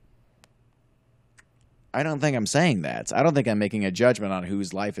that. I don't think I'm saying that. I don't think I'm making a judgment on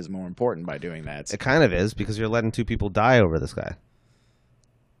whose life is more important by doing that. It kind of is, because you're letting 2 people die over this guy.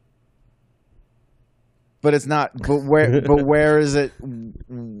 But it's not. But where is it?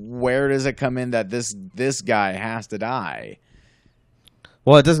 Where does it come in that this guy has to die?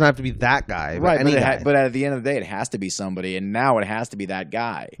 Well, it doesn't have to be that guy, right? Guy. But at the end of the day, it has to be somebody, and now it has to be that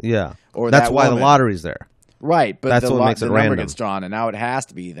guy. Yeah, or that's that why woman. the lottery's there. Right, but that's what makes it the random. number gets drawn, and now it has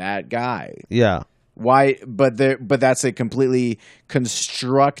to be that guy. Yeah. Why? But that's a completely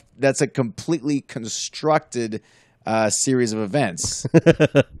constructed series of events.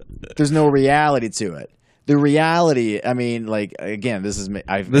 There's no reality to it. The reality, I mean, like again, this is me.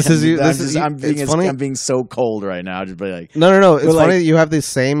 I'm being so cold right now. Just be like, no. It's funny that you have the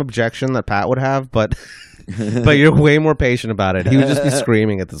same objection that Pat would have, but but you're way more patient about it. He would just be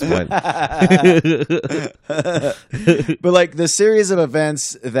screaming at this point. But like the series of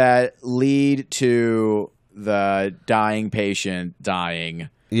events that lead to the dying patient dying.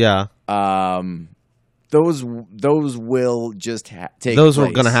 Yeah. Those will just take Those place.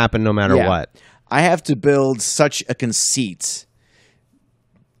 were going to happen no matter what. I have to build such a conceit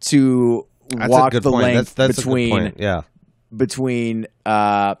to That's walk a good the point. length That's a good between point. Yeah.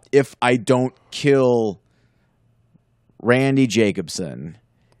 if I don't kill Randy Jacobson.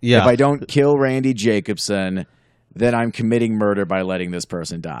 Yeah. If I don't kill Randy Jacobson, then I'm committing murder by letting this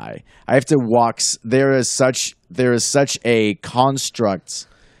person die. I have to walk. There is such a construct.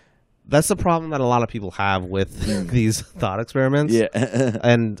 That's the problem that a lot of people have with these thought experiments. Yeah.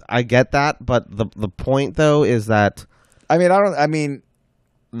 And I get that, but the point though is that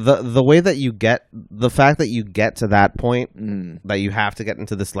the way that you get, the fact that you get to that point, that you have to get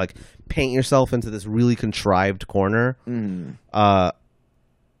into this, like, paint yourself into this really contrived corner,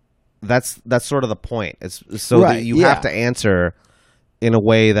 that's sort of the point. It's so that you have to answer in a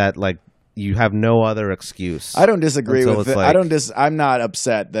way that, like, you have no other excuse. I don't disagree with it. Like, I'm not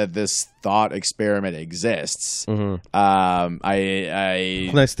upset that this thought experiment exists. nice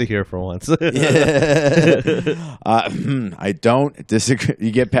to hear for once. I don't disagree.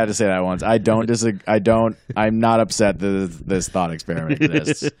 You get Pat to say that once. I don't disagree. I'm not upset that this thought experiment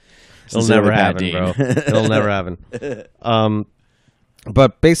exists. It'll never happen, bro. It'll never happen.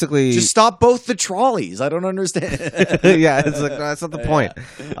 But basically, just stop both the trolleys. I don't understand. Yeah, it's like, no, that's not the point.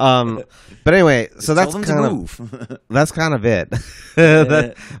 But anyway, so that's kind of it.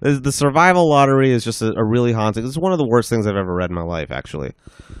 The survival lottery is just a really haunting. It's one of the worst things I've ever read in my life, actually,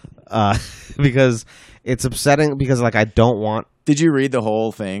 because it's upsetting. Because, like, I don't want. Did you read the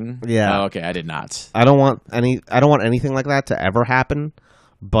whole thing? Yeah. Oh, okay, I did not. I don't want anything like that to ever happen.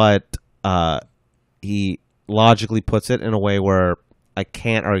 But he logically puts it in a way where I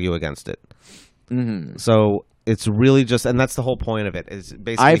can't argue against it. So it's really just, and that's the whole point of it. Is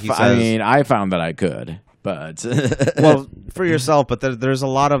basically I found that I could, but well, for yourself. But there's a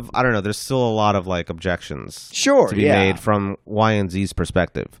lot of, I don't know. There's still a lot of, like, objections, to be made from Y and Z's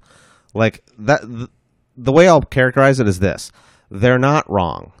perspective. Like that, the way I'll characterize it is this: they're not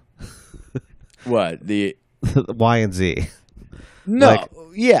wrong. What the Y and Z? No, like,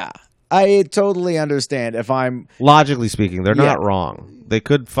 yeah. I totally understand if I'm... Logically speaking, they're not wrong. They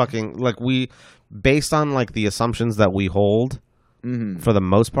could fucking... Like, based on, like, the assumptions that we hold, for the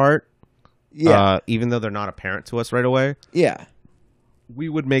most part, even though they're not apparent to us right away, we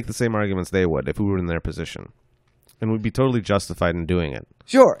would make the same arguments they would if we were in their position. And we'd be totally justified in doing it.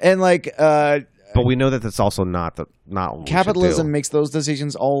 Sure, and, like... but we know that that's also not what capitalism makes those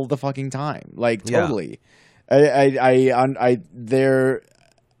decisions all the fucking time. Like, totally.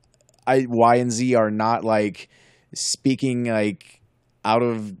 Y and Z are not, like, speaking, like, out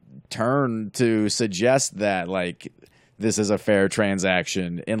of turn to suggest that, like, this is a fair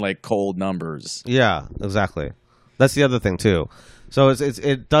transaction in, like, cold numbers. Yeah, exactly. That's the other thing too. So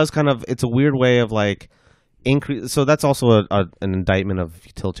it does kind of, it's a weird way of, like, increase. So that's also an indictment of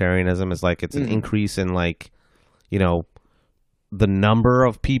utilitarianism. Is like it's an increase in, like, you know, the number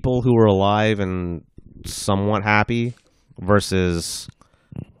of people who are alive and somewhat happy versus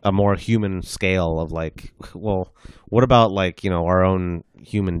a more human scale of, like, well, what about, like, you know, our own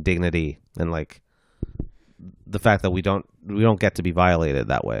human dignity and, like, the fact that we don't get to be violated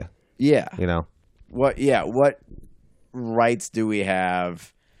that way. Yeah. You know? What rights do we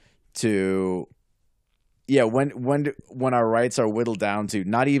have to when our rights are whittled down to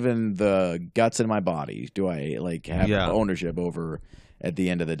not even the guts in my body do I, like, have ownership over at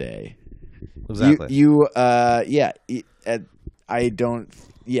the end of the day. Exactly. You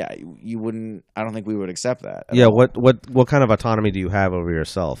wouldn't. I don't think we would accept that. Yeah. What kind of autonomy do you have over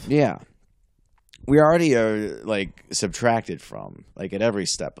yourself? Yeah. We already are, like, subtracted from, like, at every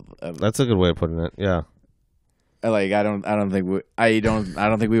step of That's a good way of putting it. Yeah. Like, I don't think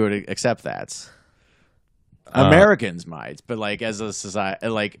we would accept that. Americans might, but, like, as a society,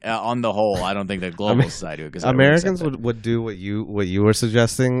 like, on the whole, I don't think that global society would. Americans would do what you were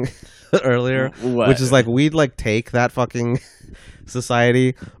suggesting earlier, which is, like, we'd, like, take that fucking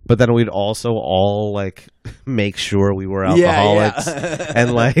society, but then we'd also all, like, make sure we were alcoholics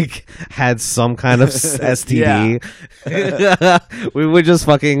and, like, had some kind of STD. We would just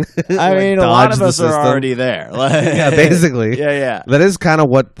fucking. I mean, a lot of us are already there. Yeah, basically. Yeah. That is kind of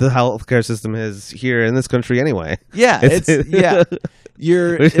what the healthcare system is here in this country, anyway. Yeah,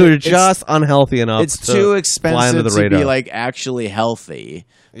 We're just unhealthy enough. It's too expensive to radar. be, like, actually healthy,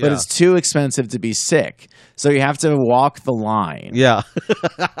 but it's too expensive to be sick. So you have to walk the line. Yeah.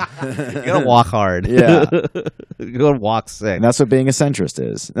 You gotta walk hard. Yeah. You gotta walk sick. And that's what being a centrist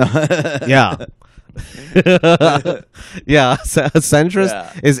is. Yeah. Yeah, a centrist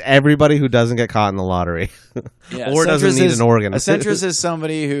Yeah. is everybody who doesn't get caught in the lottery or doesn't need an organ. A centrist is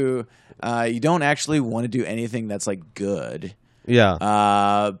somebody who you don't actually want to do anything that's like good. Yeah.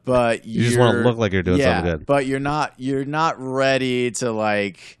 But You just want to look like you're doing something good. But you're not ready to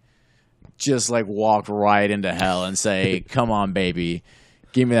like just like walk right into hell and say, "Come on, baby,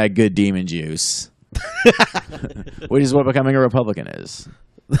 give me that good demon juice," which is what becoming a Republican is.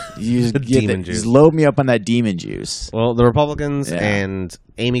 You just Demon juice. Just load me up on that demon juice. Well, the Republicans Yeah. and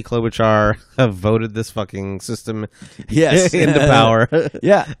Amy Klobuchar have voted this fucking system Yes. into power.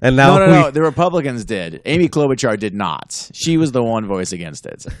 Yeah. And now no. The Republicans did. Amy Klobuchar did not. She was the one voice against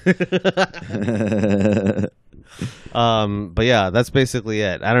it. But yeah, that's basically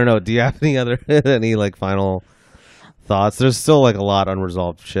it. I don't know. Do you have any like final thoughts? There's still like a lot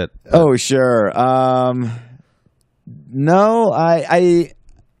unresolved shit. Oh, sure. No, I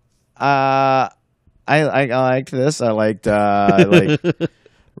liked this. I liked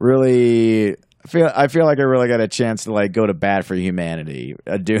really. I feel like I really got a chance to like go to bat for humanity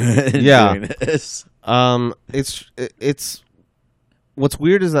doing this. It's what's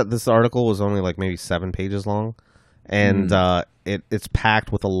weird is that this article was only like maybe 7 pages long, and it's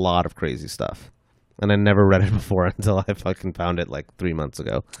packed with a lot of crazy stuff. And I never read it before until I fucking found it like 3 months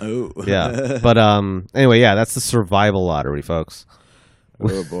ago. Oh, Yeah, but anyway, yeah, that's the survival lottery, folks.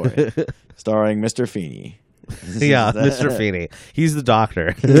 Oh boy, starring Mr. Feeney. Yeah, Mr. Feeney. He's the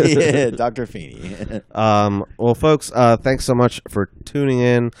doctor. Yeah, Dr. Feeney. Well, folks, thanks so much for tuning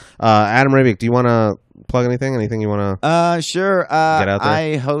in. Adam Rabick, do you want to plug anything? Anything you want to? Sure. Get out there?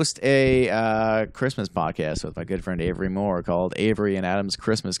 I host a Christmas podcast with my good friend Avery Moore called Avery and Adam's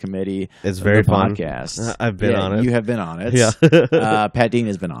Christmas Committee. It's very fun. Podcast. I've been on it. You have been on it. Yeah. Pat Dean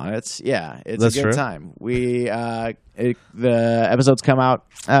has been on it. Yeah, it's That's a good true. time. We the episodes come out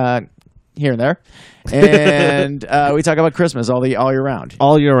here and there, and we talk about Christmas all year round.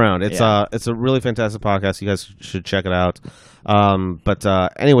 All year round. It's Yeah. it's a really fantastic podcast. You guys should check it out. But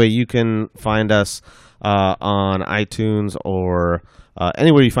anyway, you can find us on iTunes or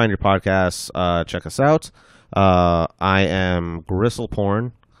anywhere you find your podcasts. Check us out. I am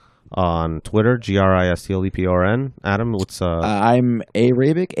Gristleporn on Twitter, GRISTLEPORN. Adam, what's I'm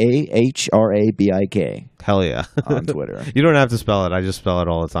Arabic, AHRABIK hell yeah on Twitter. You don't have to spell it. I just spell it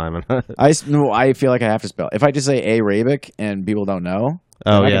all the time. I feel like I have to spell. If I just say Arabic and people don't know,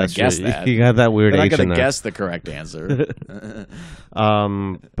 they're not gonna guess that. You got that weird They're not H in going to there. guess the correct answer.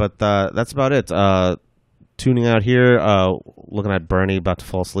 But that's about it. Tuning out here, looking at Bernie about to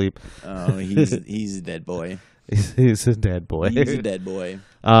fall asleep. Oh, he's a dead boy. He's a dead boy. He's a dead boy.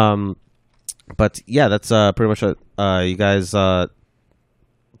 But yeah, that's pretty much it. You guys,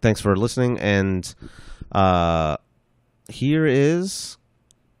 thanks for listening. And here is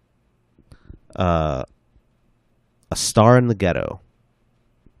A Star in the Ghetto.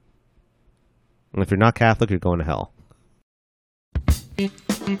 And if you're not Catholic, you're going to hell.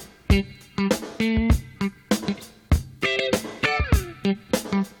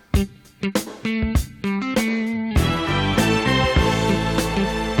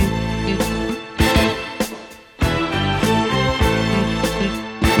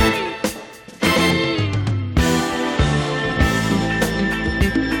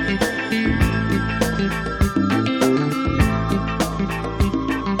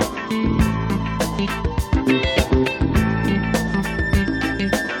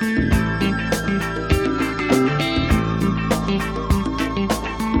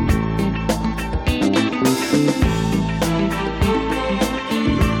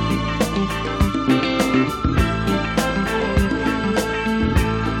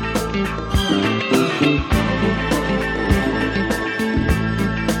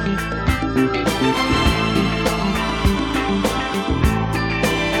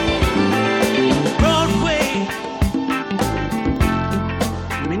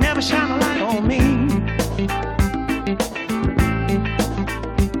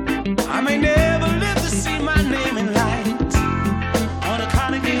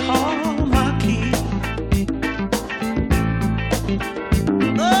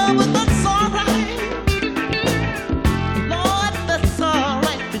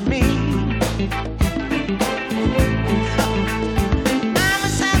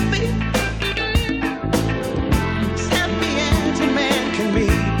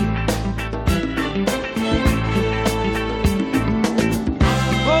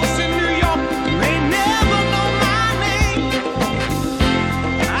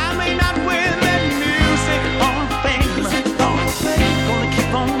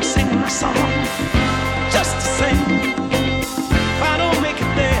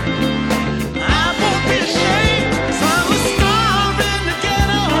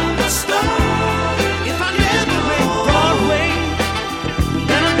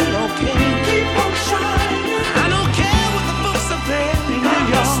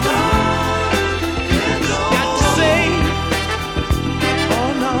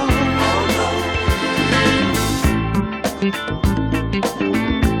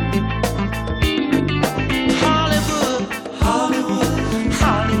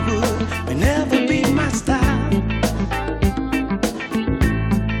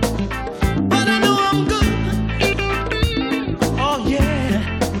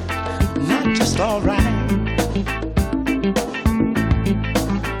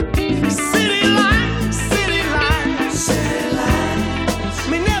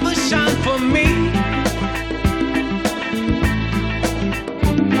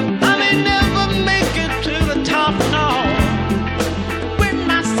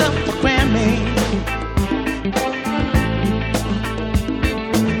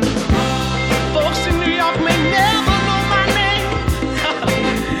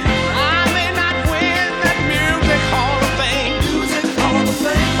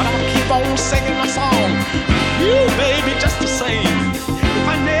 singing my song. You, baby, just the same. If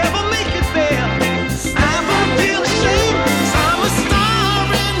I never make it there, I won't feel ashamed. 'Cause I'm a star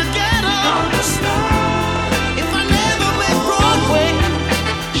in the ghetto. I'm a star. If I never make Broadway,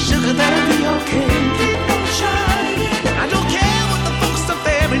 sugar, that'll be okay. Keep on shining. I don't care what the folks up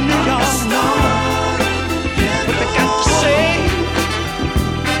there in New York know. What they got to say.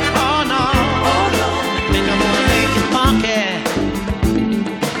 Oh no, I think I'm gonna make it funky.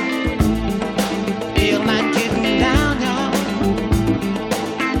 Feel like getting down, y'all.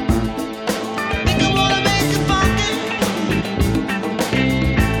 Think I wanna make it funky.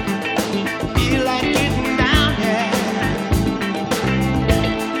 Feel like getting down, yeah.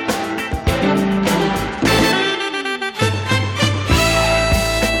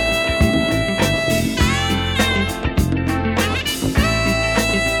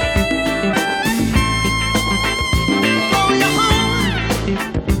 Blow your horn.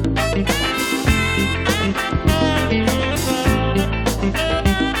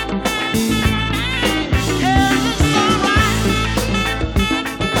 Yeah, it's alright.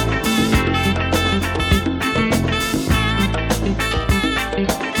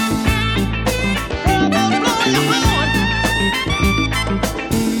 Brother, blow your horn.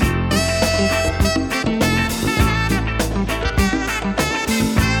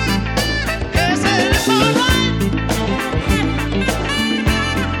 Yeah, say it's alright.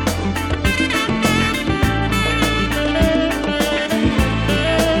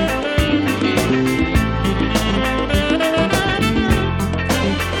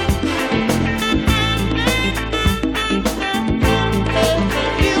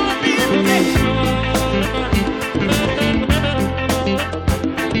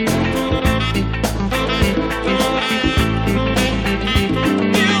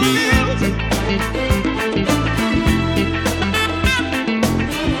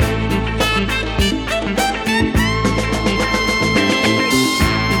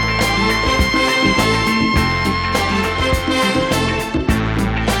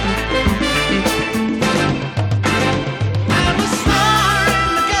 I'm a star in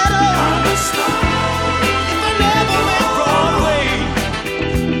the ghetto. I'm a star. If I never make Broadway,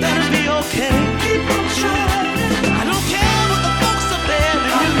 that'll be okay. Keep on shining. I don't care what the folks up there in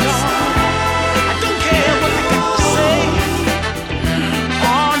New York. I don't care what they got to say.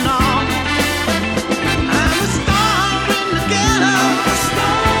 Oh no, I'm a star in the ghetto. I'm a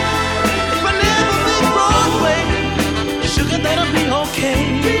star. If I never make Broadway, sugar, that'll be okay.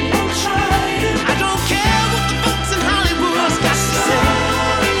 Keep on shining. I don't care what the folks in Hollywood's got to say.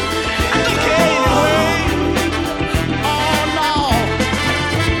 I don't care anyway. Oh no,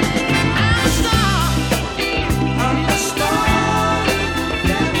 I'm a star. I'm a star.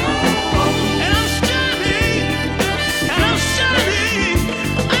 And I'm shining. And I'm shining.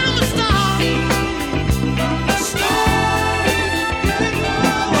 I'm a star. I'm a star.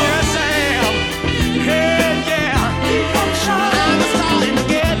 Yes, I am. Hey, yeah. I'm a star in the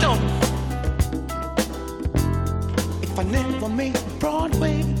ghetto. If I never make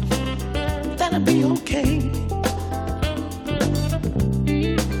Broadway, that'll be okay.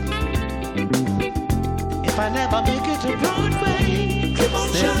 If I never make it to Broadway,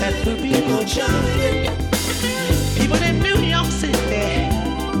 then that will be okay. People in New York City,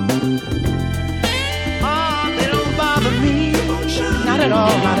 oh, they don't bother me. Not at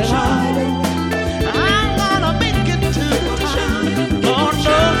all, not at all. I wanna make it to the top. Oh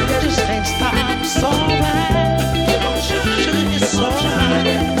no, this ain't stop. It's alright. Sugar, it's alright.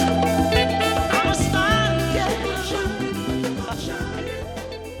 I'm a star, yeah. I'm a star.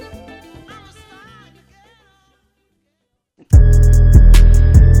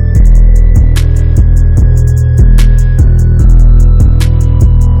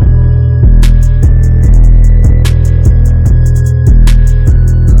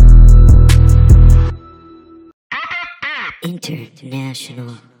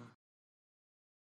 International.